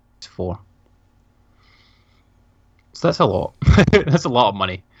it's 4. So that's a lot. That's a lot of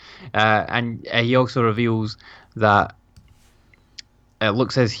money. And he also reveals that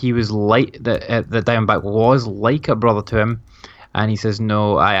Luke says he was that Diamondback was like a brother to him, and he says,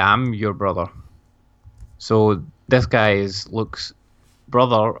 "No, I am your brother." So this guy is Luke's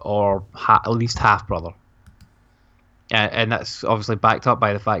brother, or at least half brother, and that's obviously backed up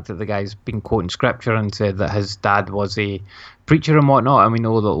by the fact that the guy's been quoting scripture and said that his dad was a preacher and whatnot, and we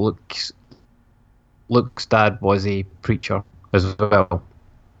know that Luke's dad was a preacher as well.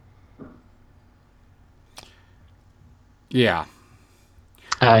 Yeah.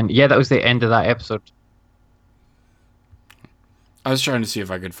 And yeah, that was the end of that episode. I was trying to see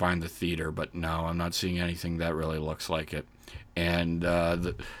if I could find the theater, but no, I'm not seeing anything that really looks like it. And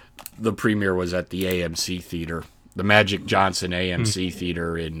the premiere was at the AMC theater, the Magic Johnson AMC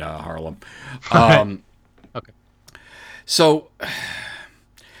theater in Harlem. Okay. So,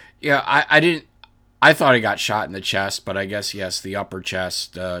 yeah, I thought he got shot in the chest, but I guess, yes, the upper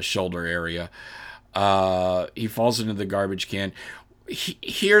chest, shoulder area. He falls into the garbage can.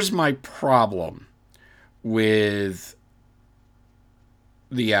 Here's my problem with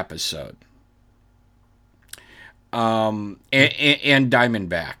the episode. And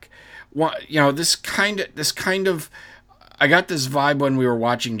Diamondback. This kind of I got this vibe when we were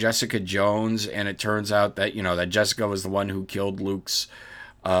watching Jessica Jones, and it turns out that that Jessica was the one who killed Luke's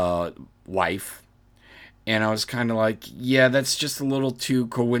wife. And I was kind of like, yeah, that's just a little too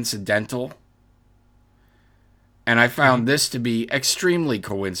coincidental. And I found this to be extremely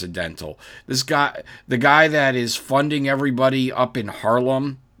coincidental. The guy that is funding everybody up in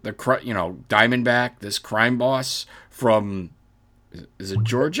Harlem, Diamondback, this crime boss from, is it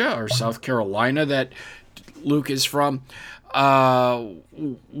Georgia or South Carolina that Luke is from?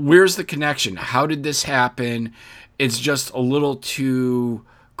 Where's the connection? How did this happen? It's just a little too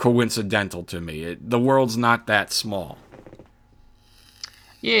coincidental to me. The world's not that small.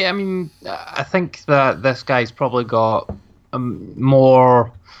 Yeah, I mean, I think that this guy's probably got a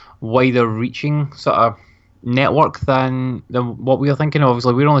more wider-reaching sort of network than what we were thinking.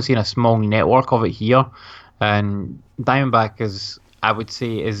 Obviously, we're only seeing a small network of it here, and Diamondback is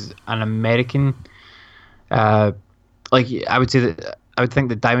an American. I would think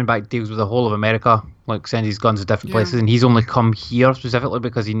that Diamondback deals with the whole of America, like sends his guns to different places, and he's only come here specifically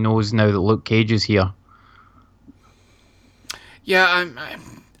because he knows now that Luke Cage is here. Yeah,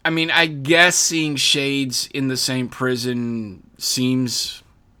 I mean, I guess seeing Shades in the same prison seems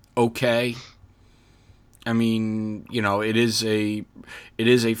okay. I mean, you know, it is a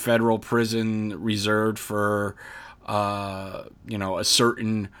federal prison reserved for you know, a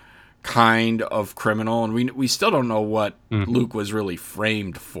certain kind of criminal, and we still don't know what Luke was really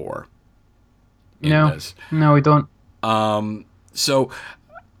framed for in this. No, we don't. So,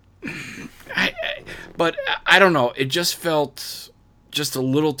 but I don't know. It just felt just a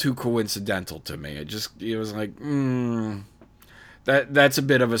little too coincidental to me. It was like, that's a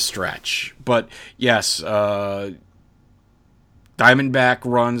bit of a stretch. But yes, Diamondback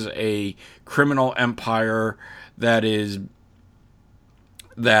runs a criminal empire that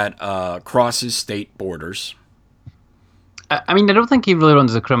crosses state borders. I mean, I don't think he really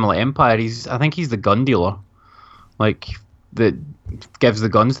runs a criminal empire. I think he's the gun dealer, like that gives the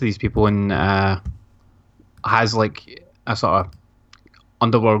guns to these people and has like a sort of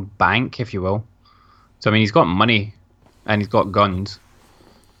underworld bank, if you will. So I mean, he's got money and he's got guns,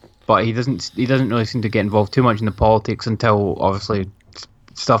 but he doesn't really seem to get involved too much in the politics until obviously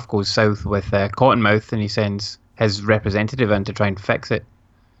stuff goes south with Cottonmouth, and he sends his representative in to try and fix it.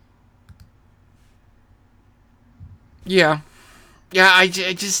 Yeah. I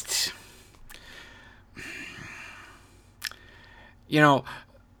just, you know,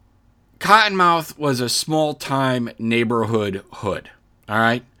 Cottonmouth was a small-time neighborhood hood, all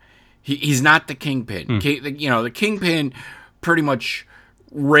right? He's not the Kingpin. You know, the Kingpin pretty much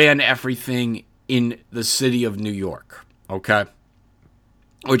ran everything in the city of New York, okay?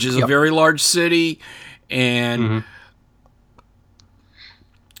 Which is a very large city, and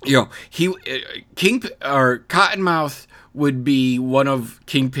you know, Cottonmouth would be one of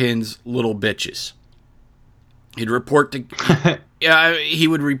Kingpin's little bitches. He'd report to he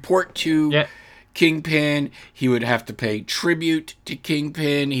would report to Kingpin. He would have to pay tribute to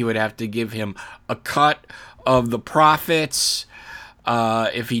Kingpin. He would have to give him a cut of the profits.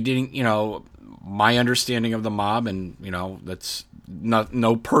 If he didn't, you know, my understanding of the mob, and you know, that's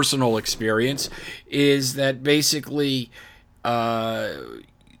no personal experience, is that basically the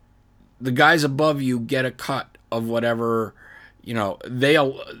guys above you get a cut of whatever, you know,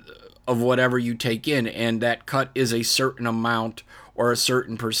 of whatever you take in, and that cut is a certain amount or a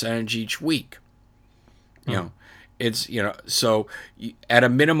certain percentage each week. You know, it's, you know, so at a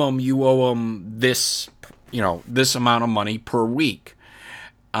minimum you owe them this, you know, this amount of money per week.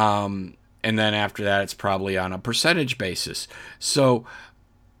 And then after that, it's probably on a percentage basis. So,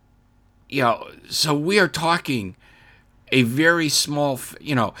 you know, so we are talking a very small,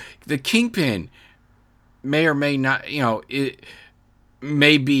 you know, the Kingpin may or may not, you know, it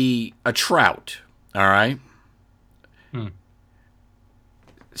may be a trout, all right?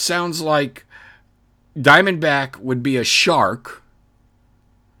 Sounds like Diamondback would be a shark,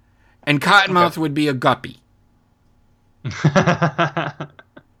 and Cottonmouth would be a guppy.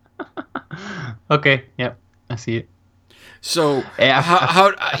 Okay, yep, I see it. So,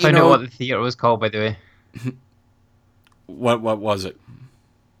 how I know what the theater was called, by the way. What was it?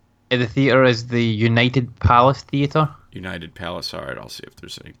 The theater is the United Palace Theater. United Palace. All right, I'll see if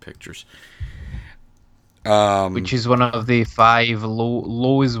there's any pictures. Which is one of the 5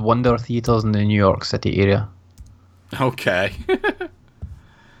 Lowe's Wonder Theaters in the New York City area. Okay. Let's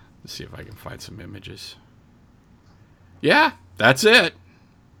see if I can find some images. Yeah, that's it.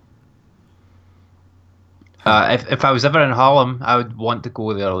 If I was ever in Harlem, I would want to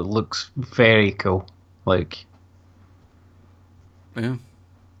go there. It looks very cool. Like, yeah.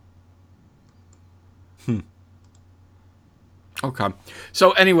 Okay.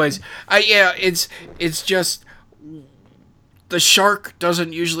 So, anyways, it's just the shark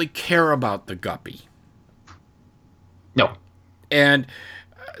doesn't usually care about the guppy. no. And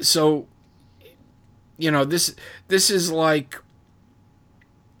so, you know, this is like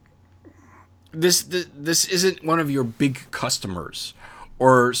this isn't one of your big customers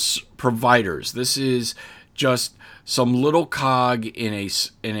or providers. This is just some little cog in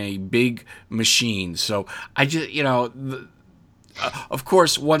a big machine. So I just, you know, of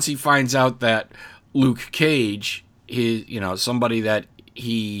course, once he finds out that Luke Cage is, you know, somebody that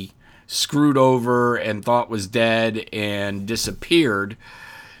he screwed over and thought was dead and disappeared,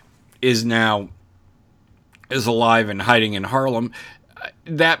 is alive and hiding in Harlem,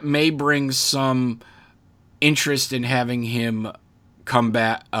 that may bring some interest in having him come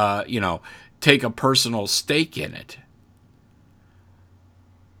back, you know, take a personal stake in it.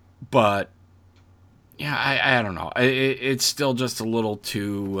 But yeah, I don't know. It's still just a little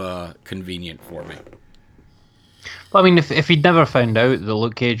too convenient for me. Well, I mean, if he'd never found out that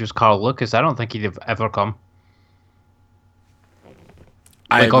Luke Cage was Carl Lucas, I don't think he'd have ever come.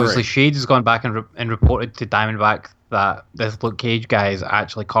 I agree. Obviously, Shades has gone back and reported to Diamondback that this Luke Cage guy is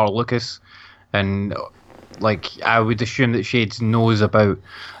actually Carl Lucas, and like I would assume that Shades knows about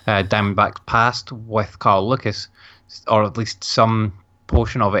Diamondback's past with Carl Lucas, or at least some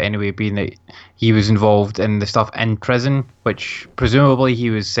portion of it anyway, being that he was involved in the stuff in prison, which presumably he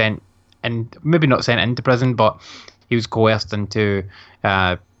was sent, and maybe not sent into prison, but he was coerced into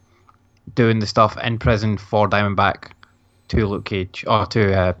doing the stuff in prison for Diamondback to Luke Cage, or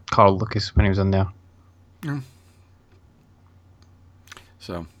to Carl Lucas when he was in there.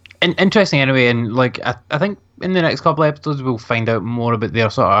 So interesting anyway, and like I think in the next couple of episodes we'll find out more about their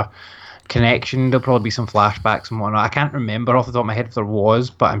sort of connection. There'll probably be some flashbacks and whatnot. I can't remember off the top of my head if there was,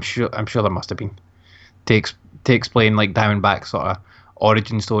 but I'm sure there must have been to explain like Diamondback's sort of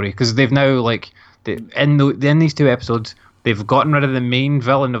origin story, because they've now like in these 2 episodes they've gotten rid of the main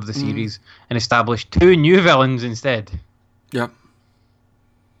villain of the series and established 2 new villains instead. Yep.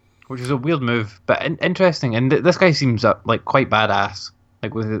 Which is a weird move, but interesting. And this guy seems like quite badass,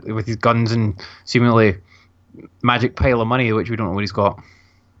 like with his guns and seemingly magic pile of money, which we don't know what he's got.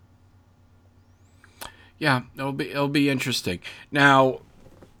 Yeah, it'll be interesting. Now,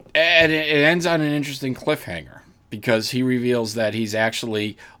 and it ends on an interesting cliffhanger because he reveals that he's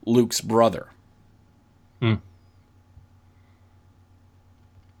actually Luke's brother.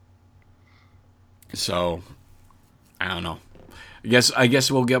 So, I don't know. I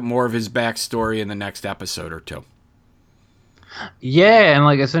guess we'll get more of his backstory in the next episode or 2. Yeah, and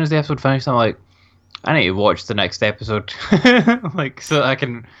like as soon as the episode finished, I'm like, I need to watch the next episode, like so I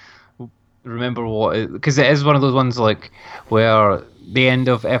can remember because it is one of those ones like where the end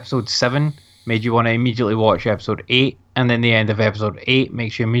of episode 7 made you want to immediately watch episode 8, and then the end of episode 8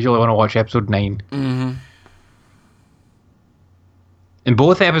 makes you immediately want to watch episode 9. Mm-hmm. And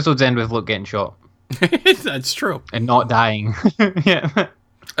both episodes end with Luke getting shot. That's true. And not dying. Yeah.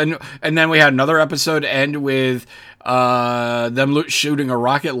 And then we had another episode end with them shooting a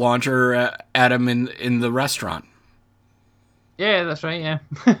rocket launcher at him in the restaurant. Yeah, that's right, yeah.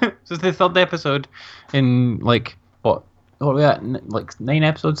 So it's the 3rd episode in, like, what are we at? Like 9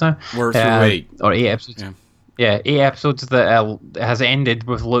 episodes now? We're through 8. Or 8 episodes. Yeah, 8 episodes that has ended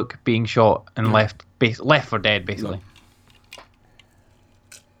with Luke being shot and left for dead, basically. No.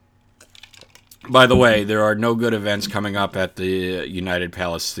 By the way, there are no good events coming up at the United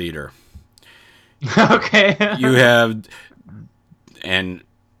Palace Theater. Okay. You have, and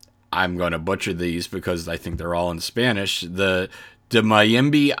I'm going to butcher these because I think they're all in Spanish, the De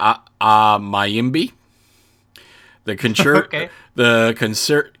Mayimbe Mayimbe, the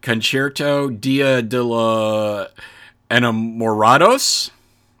Concerto Dia de los Enamorados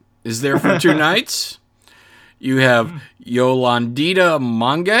is there for 2 nights. You have Yolandita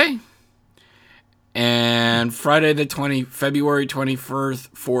Mange. And Friday February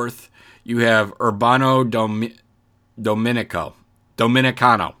 24th, you have Urbano Dominicano. I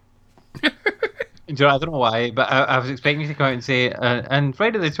don't know why, but I was expecting you to come out and say, and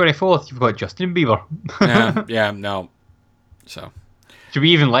Friday the 24th, you've got Justin Bieber. No. So. Should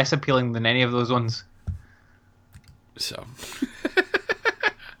be even less appealing than any of those ones. So.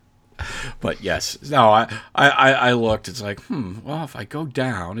 But yes, no, I looked. It's like, well, if I go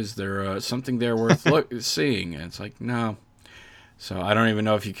down, is there something there worth seeing? And it's like, no. So I don't even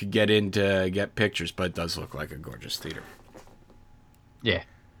know if you could get in to get pictures, but it does look like a gorgeous theater. Yeah.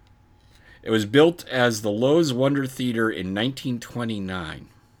 It was built as the Lowe's Wonder Theater in 1929.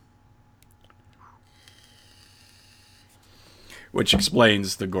 Which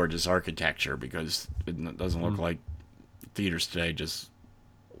explains the gorgeous architecture, because it doesn't look like theaters today just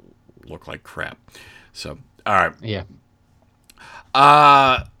look like crap. So, all right. Yeah.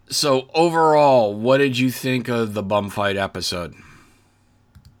 So overall, what did you think of the bum fight episode?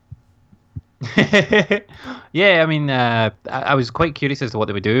 Yeah, I mean, I was quite curious as to what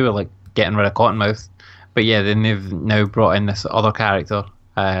they would do with like getting rid of Cottonmouth, but yeah, then they've now brought in this other character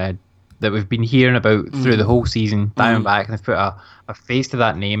that we've been hearing about through the whole season, Diamondback, and they've put a face to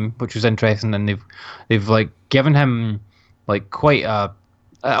that name, which was interesting, and they've like given him like quite a.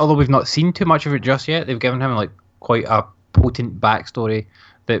 Although we've not seen too much of it just yet, they've given him like quite a potent backstory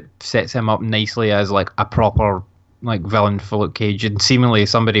that sets him up nicely as like a proper like villain for Luke Cage, and seemingly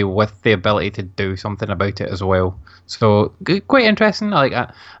somebody with the ability to do something about it as well. So quite interesting. Like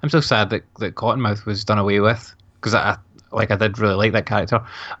I'm so sad that Cottonmouth was done away with, because I did really like that character.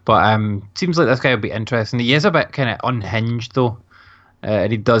 But seems like this guy will be interesting. He is a bit kind of unhinged though,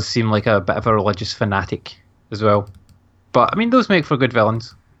 and he does seem like a bit of a religious fanatic as well. But, I mean, those make for good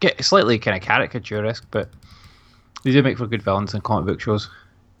villains. Get slightly kind of caricaturesque, but they do make for good villains in comic book shows.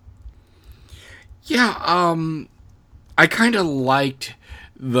 Yeah, I kind of liked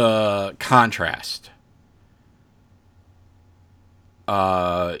the contrast.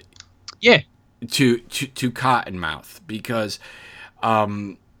 Yeah. To Cottonmouth, because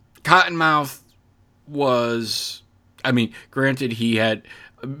Cottonmouth was, I mean, granted, he had,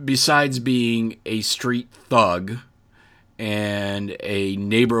 besides being a street thug and a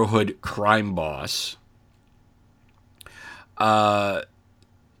neighborhood crime boss,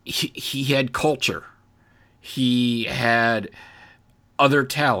 he had culture. He had other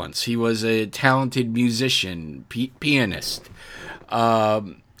talents. He was a talented musician, pianist.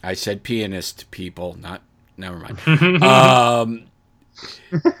 I said pianist, people, not, never mind.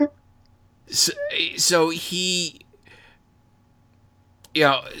 So he, you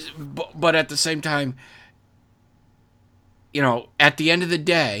know, but at the same time, you know, at the end of the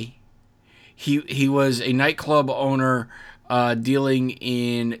day, he was a nightclub owner dealing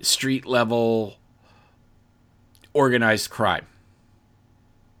in street level organized crime.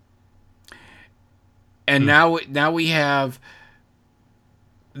 And now we have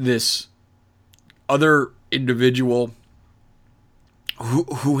this other individual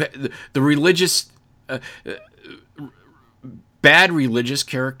who the religious bad religious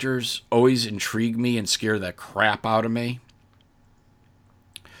characters always intrigue me and scare the crap out of me,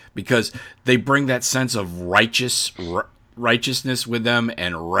 because they bring that sense of righteousness with them,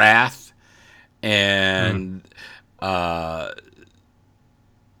 and wrath, and I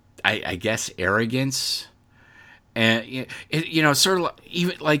guess arrogance. And, you know, sort of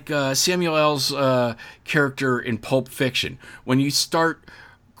even like Samuel L's character in Pulp Fiction. When you start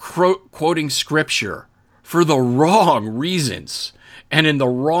quoting scripture for the wrong reasons and in the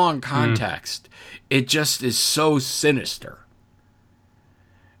wrong context, it just is so sinister.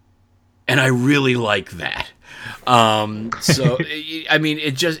 And I really like that. So, I mean,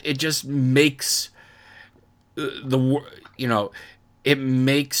 it just makes it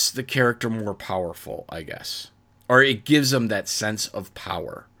makes the character more powerful, I guess. Or it gives them that sense of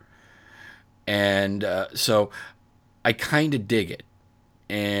power. And so I kind of dig it.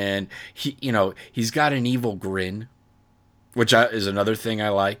 And he's got an evil grin, which is another thing I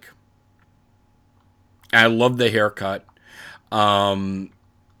like. I love the haircut. So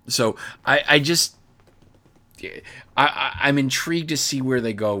I'm intrigued to see where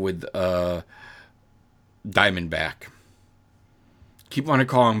they go with Diamondback. Keep wanting to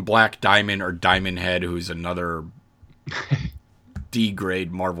call him Black Diamond or Diamond Head, who's another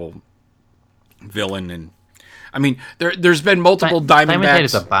D-grade Marvel villain. And I mean, there's been multiple Diamondbacks. Diamond Head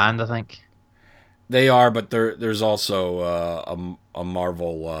is a band, I think. They are, but there's also a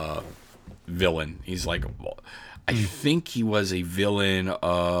Marvel villain. He's like, I think he was a villain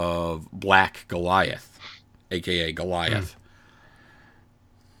of Black Goliath, aka Goliath.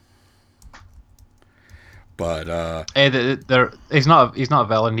 But he's not a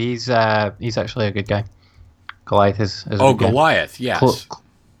villain. He's actually a good guy. Goliath is a good guy. Goliath, yes.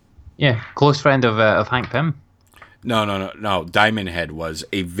 Close friend of Hank Pym. No. Diamond Head was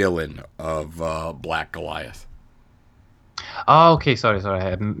a villain of Black Goliath. Oh, okay. Sorry.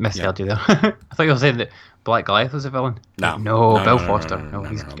 I misheard you there. I thought you were saying that Black Goliath was a villain. No, Bill Foster. No,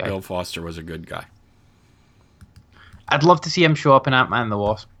 he's a good guy. Bill Foster was a good guy. I'd love to see him show up in Ant-Man and the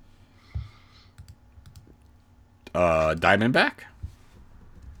Wasp. Diamondback?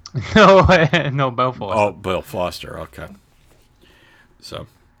 No, Bill Foster. Oh, Bill Foster. Okay. So,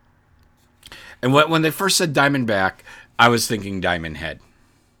 and when they first said Diamondback, I was thinking Diamond Head.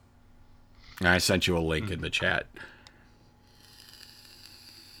 And I sent you a link in the chat.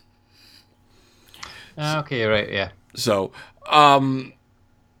 Okay, right, yeah. So,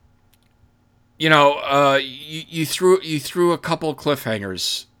 you threw a couple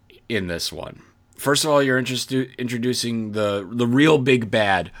cliffhangers in this one. First of all, you're introducing the real big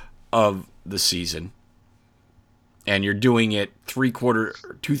bad of the season, and you're doing it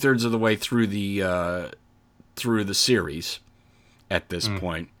 2/3 of the way through the series at this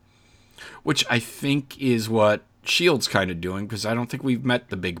point, which I think is what SHIELD's kind of doing, because I don't think we've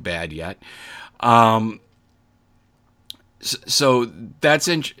met the big bad yet. So that's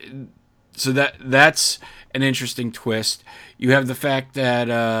that's an interesting twist. You have the fact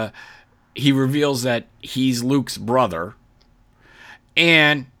that he reveals that he's Luke's brother,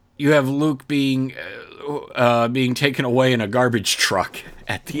 and you have Luke being taken away in a garbage truck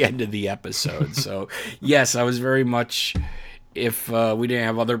at the end of the episode. So yes, I was very much, if we didn't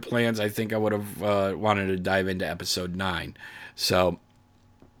have other plans, I think I would have wanted to dive into episode 9. So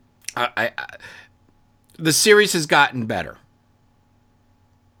I the series has gotten better.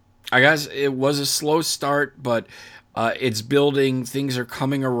 I guess it was a slow start, but it's building. Things are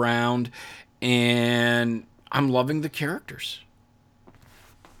coming around, and I'm loving the characters.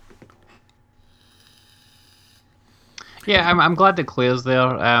 Yeah, I'm glad that Claire's there.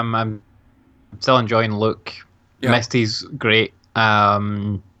 I'm still enjoying Luke. Yeah. Misty's great.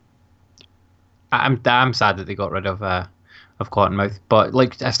 I'm sad that they got rid of Cottonmouth, but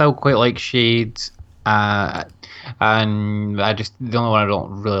like I still quite like Shades. And the only one I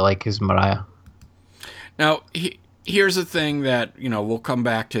don't really like is Mariah. Now, here's the thing that we'll come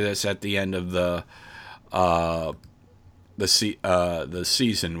back to this at the end of the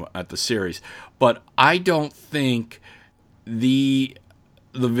season at the series, but I don't think the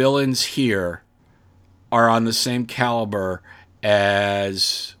villains here are on the same caliber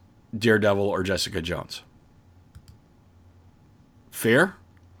as Daredevil or Jessica Jones. Fair?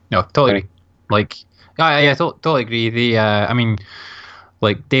 No, totally agree. Like, yeah, totally agree. I mean,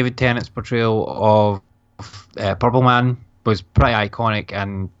 like David Tennant's portrayal of Purple Man was pretty iconic,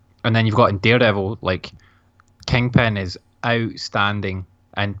 and then you've got in Daredevil, like Kingpin is outstanding,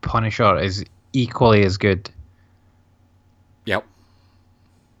 and Punisher is equally as good. Yep.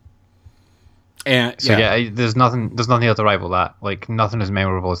 And so there's nothing here to rival that. Like nothing as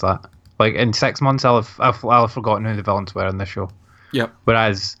memorable as that. Like in 6 months, I'll have forgotten who the villains were in this show. Yep.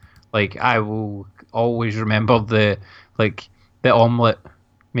 Whereas, like, I will always remember the omelet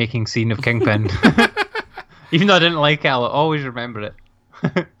making scene of Kingpin. Even though I didn't like it, I'll always remember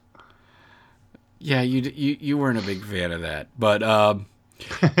it. Yeah, you weren't a big fan of that, but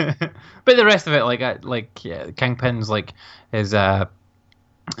but the rest of it, Kingpin's like his the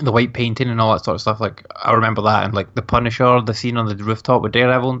white painting and all that sort of stuff. Like I remember that, and like the Punisher, the scene on the rooftop with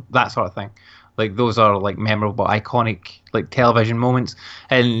Daredevil, that sort of thing. Like those are like memorable, iconic, like television moments,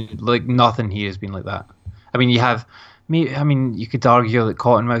 and like nothing here has been like that. I mean, you could argue that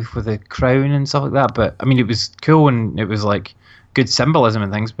Cottonmouth with the crown and stuff like that, but I mean, it was cool and it was like good symbolism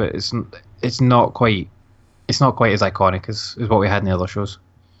and things, but it's not quite as iconic as what we had in the other shows.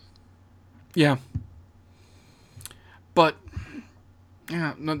 Yeah, but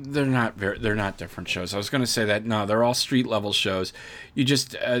yeah, no, they're not different shows. I was going to say that no, they're all street level shows. You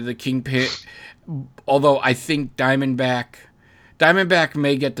just the Kingpin. Although I think Diamondback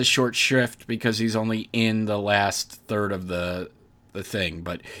may get the short shrift because he's only in the last third of the thing,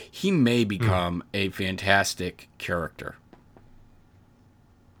 but he may become a fantastic character.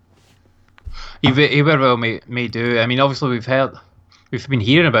 He very well may do. I mean, obviously we've been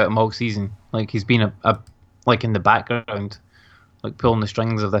hearing about him all season. Like he's been a like in the background, like pulling the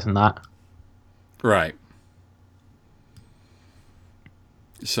strings of this and that. Right.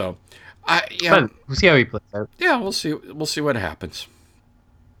 So, we'll see how he plays out. Yeah, we'll see what happens.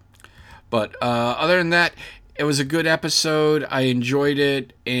 But other than that, it was a good episode. I enjoyed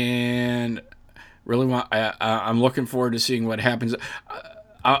it, and really I'm looking forward to seeing what happens.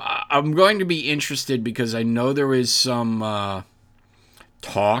 I'm going to be interested because I know there is some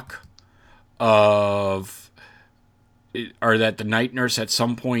talk of, or that the night nurse at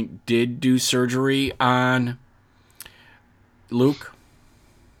some point did do surgery on Luke.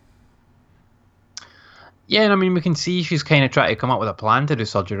 Yeah, and I mean, we can see she's kind of trying to come up with a plan to do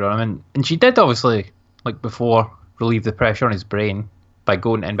surgery on him, and she did obviously, like before, relieve the pressure on his brain by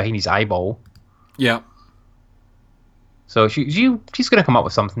going in behind his eyeball. Yeah. So she's going to come up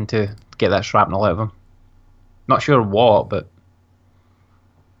with something to get that shrapnel out of him. Not sure what, but...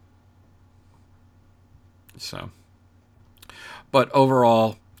 So. But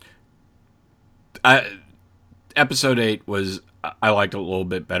overall, episode 8 was... I liked it a little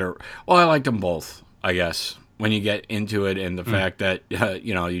bit better. Well, I liked them both, I guess, when you get into it, and the fact that,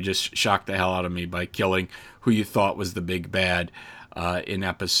 you just shocked the hell out of me by killing who you thought was the big bad in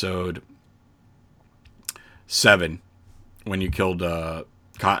episode 7. When you killed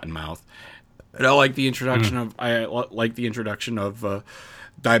Cottonmouth, and I like the introduction of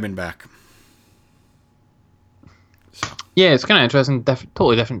Diamondback. So. Yeah, it's kind of interesting.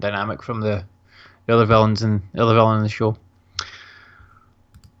 Totally different dynamic from the other villains and the other villain in the show.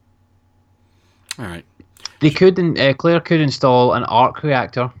 All right, Claire could install an arc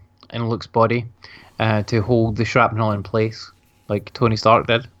reactor in Luke's body to hold the shrapnel in place, like Tony Stark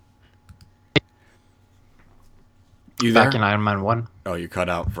did. You there? Back in Iron Man 1. Oh, you cut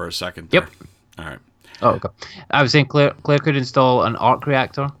out for a second there. Yep. All right. Oh, okay. I was saying Claire could install an arc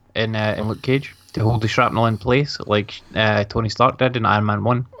reactor in Luke Cage to hold the shrapnel in place, like Tony Stark did in Iron Man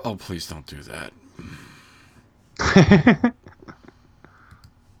 1. Oh, please don't do that.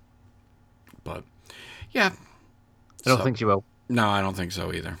 But, yeah. I don't think she will. No, I don't think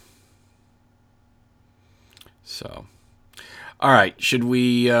so either. So, all right. Should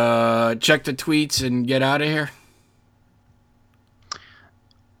we check the tweets and get out of here?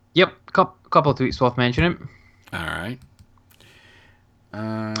 Yep, couple of tweets worth mentioning. All right.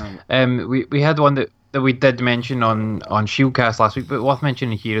 We had one that that we did mention on Shieldcast last week, but worth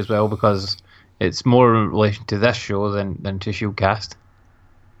mentioning here as well because it's more in relation to this show than to Shieldcast.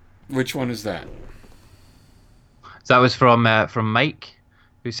 Which one is that? So that was from Mike,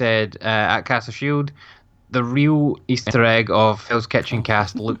 who said at Castle Shield, the real Easter egg of Hell's Kitchen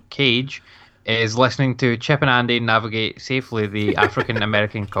cast Luke Cage is listening to Chip and Andy navigate safely the African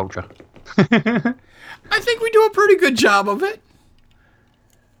American culture. I think we do a pretty good job of it.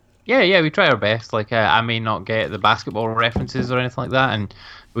 Yeah, we try our best. Like, I may not get the basketball references or anything like that, and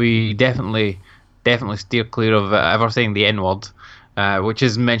we definitely steer clear of ever saying the N-word, which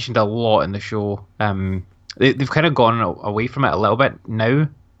is mentioned a lot in the show. They've kind of gone away from it a little bit now,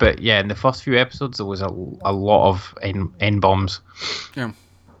 but yeah, in the first few episodes, there was a lot of N-bombs. Yeah.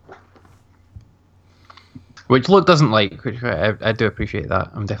 Which Luke doesn't like, which I do appreciate that.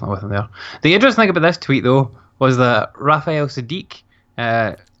 I'm definitely with him there. The interesting thing about this tweet, though, was that Raphael Sadiq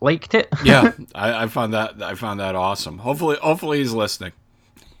liked it. Yeah, I found that awesome. Hopefully he's listening.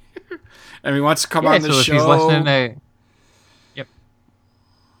 And he wants to come on the so show. If he's listening, yep.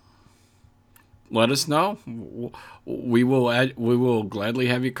 Let us know. We will gladly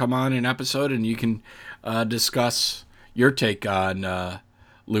have you come on an episode, and you can discuss your take on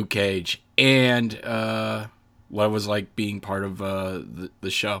Luke Cage and what it was like being part of the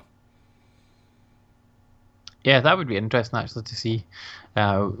show. Yeah, that would be interesting actually to see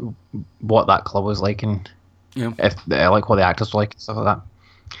what that club was like and if like what the actors were like and stuff like that.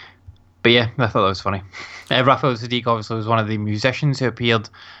 But yeah, I thought that was funny. Raphael Sadiq obviously was one of the musicians who appeared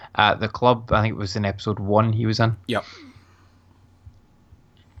at the club. I think it was in episode 1 he was in. Yep.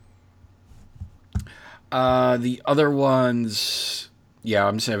 The other ones, yeah,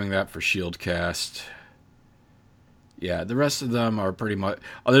 I'm saving that for Shieldcast. Yeah, the rest of them are pretty much,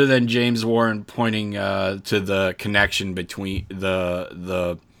 other than James Warren pointing to the connection between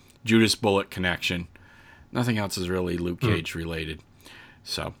the Judas Bullet connection, nothing else is really Luke Cage related.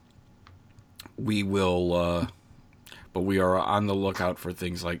 So we will, but we are on the lookout for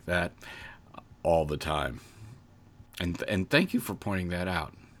things like that all the time. And thank you for pointing that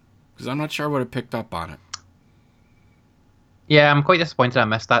out, because I'm not sure I would have picked up on it. Yeah, I'm quite disappointed I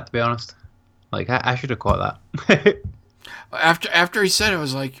missed that, to be honest. Like, I should have caught that. After he said it, I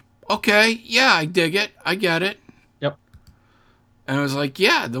was like, okay, yeah, I dig it. I get it. Yep. And I was like,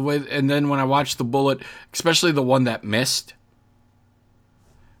 yeah, the way. And then when I watched the bullet, especially the one that missed,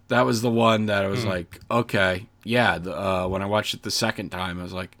 that was the one that I was like, okay, yeah. When I watched it the second time, I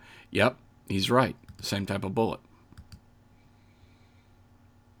was like, yep, he's right. The same type of bullet.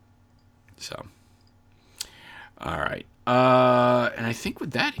 So, all right. And I think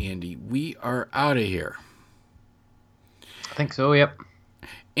with that, Andy, we are out of here. I think so, yep.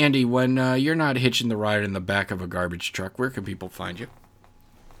 Andy, when you're not hitching the ride in the back of a garbage truck, where can people find you?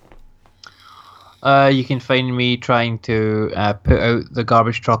 You can find me trying to put out the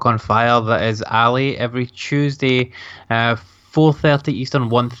garbage truck on fire. That is Ali every Tuesday, 4:30 Eastern,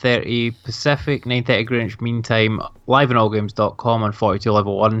 1:30 Pacific, 9:30 Greenwich Mean Time, live on allgames.com on 42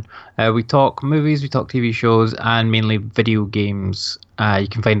 Level 1. We talk movies, we talk TV shows, and mainly video games. You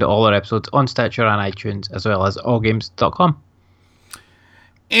can find all our episodes on Stitcher and iTunes, as well as allgames.com.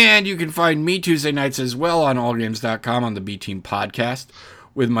 And you can find me Tuesday nights as well on allgames.com on the B Team podcast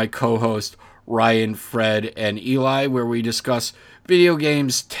with my co-host Ryan, Fred, and Eli, where we discuss video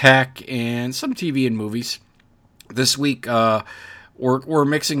games, tech, and some TV and movies. This week, we're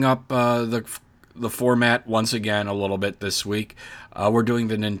mixing up the format once again a little bit this week. We're doing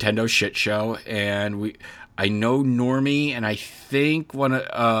the Nintendo Shit Show, and I know Normie and I think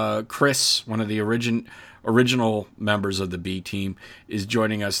Chris, one of the original members of the B Team, is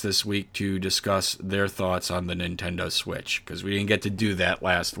joining us this week to discuss their thoughts on the Nintendo Switch, because we didn't get to do that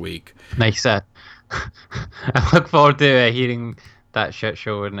last week. Nice. I look forward to hearing that shit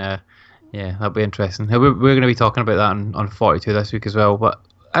show, and yeah, that'll be interesting. We're going to be talking about that on 42 this week as well, but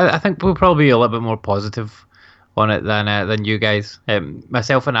I think we'll probably be a little bit more positive on it than you guys.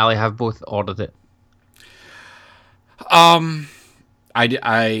 Myself and Ali have both ordered it. I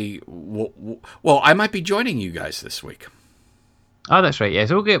might be joining you guys this week. Oh, that's right. Yeah,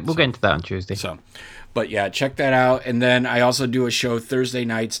 so we'll get into that on Tuesday. So, but yeah, check that out. And then I also do a show Thursday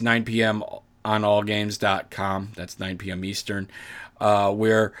nights, 9 p.m. on allgames.com. That's 9 p.m. Eastern,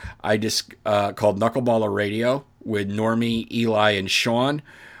 where I just called Knuckleballer Radio with Normie, Eli, and Sean,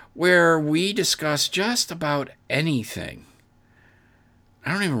 where we discuss just about anything.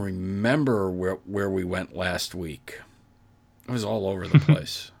 I don't even remember where we went last week. It was all over the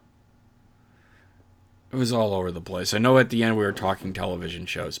place. It was all over the place. I know at the end we were talking television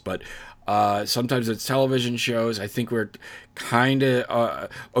shows, but sometimes it's television shows. I think we're kind of...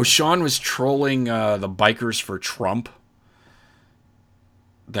 Sean was trolling the Bikers for Trump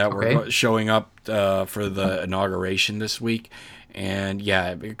that were showing up for the inauguration this week. And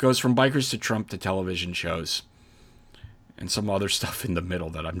yeah, it goes from Bikers to Trump to television shows. And some other stuff in the middle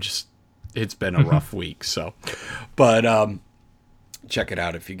that I'm just... It's been a rough week, so... But... check it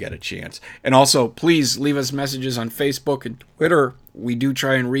out if you get a chance. And also, please leave us messages on Facebook and Twitter. We do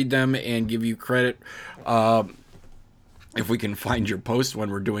try and read them and give you credit if we can find your post when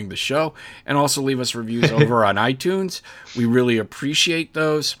we're doing the show. And also leave us reviews over on iTunes. We really appreciate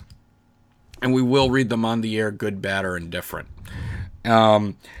those. And we will read them on the air, good, bad, or indifferent.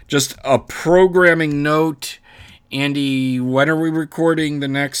 Just a programming note. Andy, when are we recording the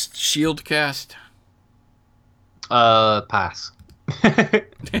next Shieldcast? Pass.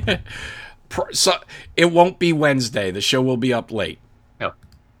 So it won't be Wednesday. The show will be up late. No.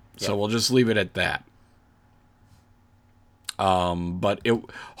 So we'll just leave it at that. But it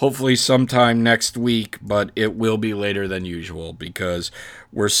hopefully sometime next week, but it will be later than usual because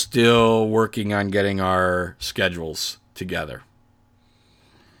we're still working on getting our schedules together.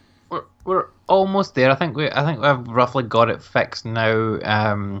 We're almost there. I think we've roughly got it fixed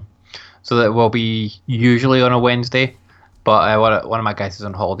now. So that it will be usually on a Wednesday. But one of my guys is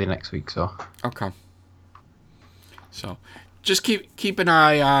on holiday next week, so... Okay. So, just keep an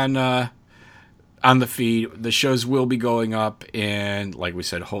eye on the feed. The shows will be going up, and like we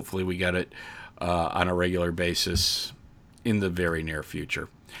said, hopefully we get it on a regular basis in the very near future.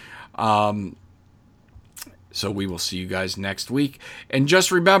 So we will see you guys next week. And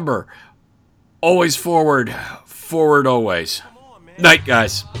just remember, always forward always. Night,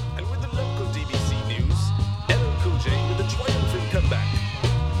 guys. And with the local DBC news, LL Cool J with a triumphant comeback.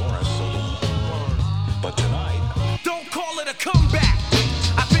 Morris Saloon. But tonight, Don't call it a comeback.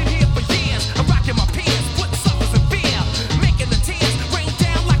 I've been here for years. I'm rocking my pants, putting suckers in fear, making the tears rain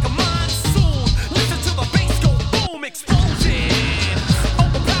down like a monsoon. Listen to the bass go boom, explosion,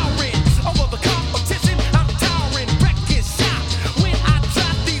 overpowering over the competition. I'm towering, wrecking shop. When I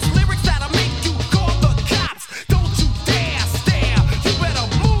drop these lyrics that'll make you call the cops. Don't you dare stare. You better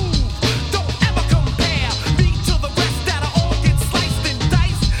move. Don't ever compare me to the rest that'll all get sliced and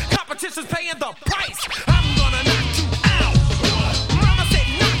diced. Competition's paying the price. I'm gonna knock you out. Mama said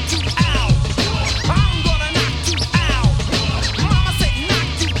knock you out. I'm gonna knock you out. Mama said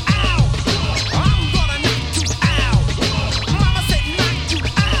knock you out. I'm gonna knock you out. Mama said knock you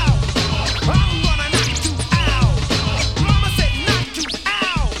out. I'm gonna knock you out. Mama said knock you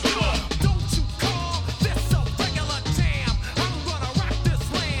out. Don't you call this a regular jam. I'm gonna rock this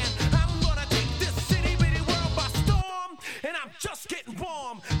land. I'm gonna take this city bitty world by storm. And I'm just getting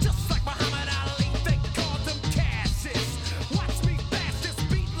warm. Just like Muhammad Ali, they called him Cassius. Watch me bash this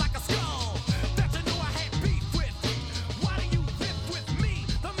beat like a skull that you knew I had beef with. Why do you live with me,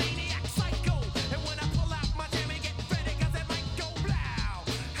 the maniac psycho? And when I pull out my jammy, get ready, cause it might go blow.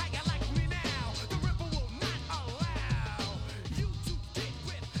 How you like me now? The ripper will not allow you to get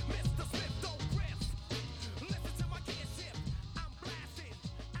with Mr. Smith, don't riff. Listen to my gear shift. I'm blasting,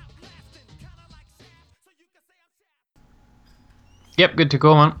 outlasting, kinda like Shaft, so you can say I'm Shaft. Yep, good to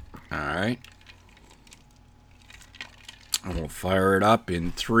go, man. All right. And we'll fire it up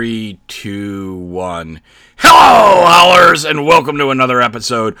in 3, 2, 1. Hello, howlers, and welcome to another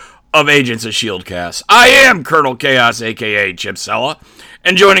episode of Agents of Shieldcast. I am Colonel Chaos, a.k.a. Chip Sella,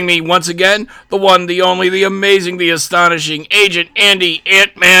 and joining me once again, the one, the only, the amazing, the astonishing Agent Andy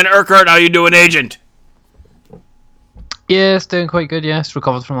Ant-Man Urquhart. How you doing, Agent? Yes, doing quite good, yes.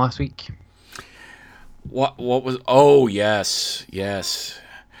 Recovered from last week. What was... Oh, yes.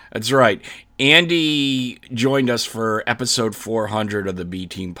 That's right. Andy joined us for episode 400 of the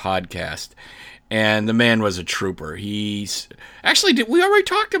B-Team podcast, and the man was a trooper. He's... Actually, we already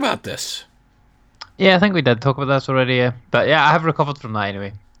talked about this. Yeah, I think we did talk about this already, yeah. But yeah, I have recovered from that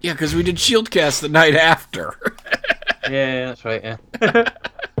anyway. Yeah, because we did Shieldcast the night after. Yeah, that's right, yeah.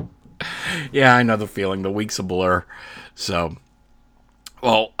 Yeah, I know the feeling. The week's a blur. So...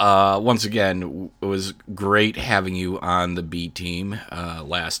 Well, once again, it was great having you on the B team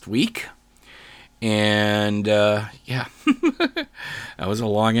last week. And, yeah, that was a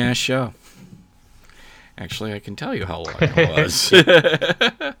long-ass show. Actually, I can tell you how long it was.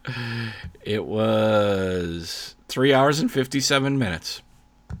 It was 3 hours and 57 minutes.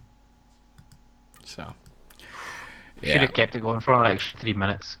 So, yeah. Should have kept it going for like 3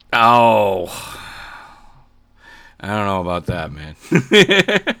 minutes. Oh, I don't know about that, man.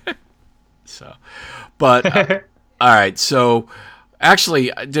 So, but all right. So,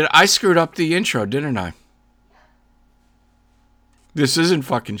 actually, I screwed up the intro, didn't I? This isn't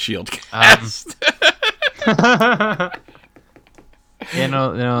fucking Shieldcast. Yeah,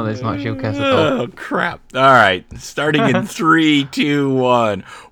 no, it's not Shieldcast at all. Oh, crap. All right. Starting in 3, 2, 1.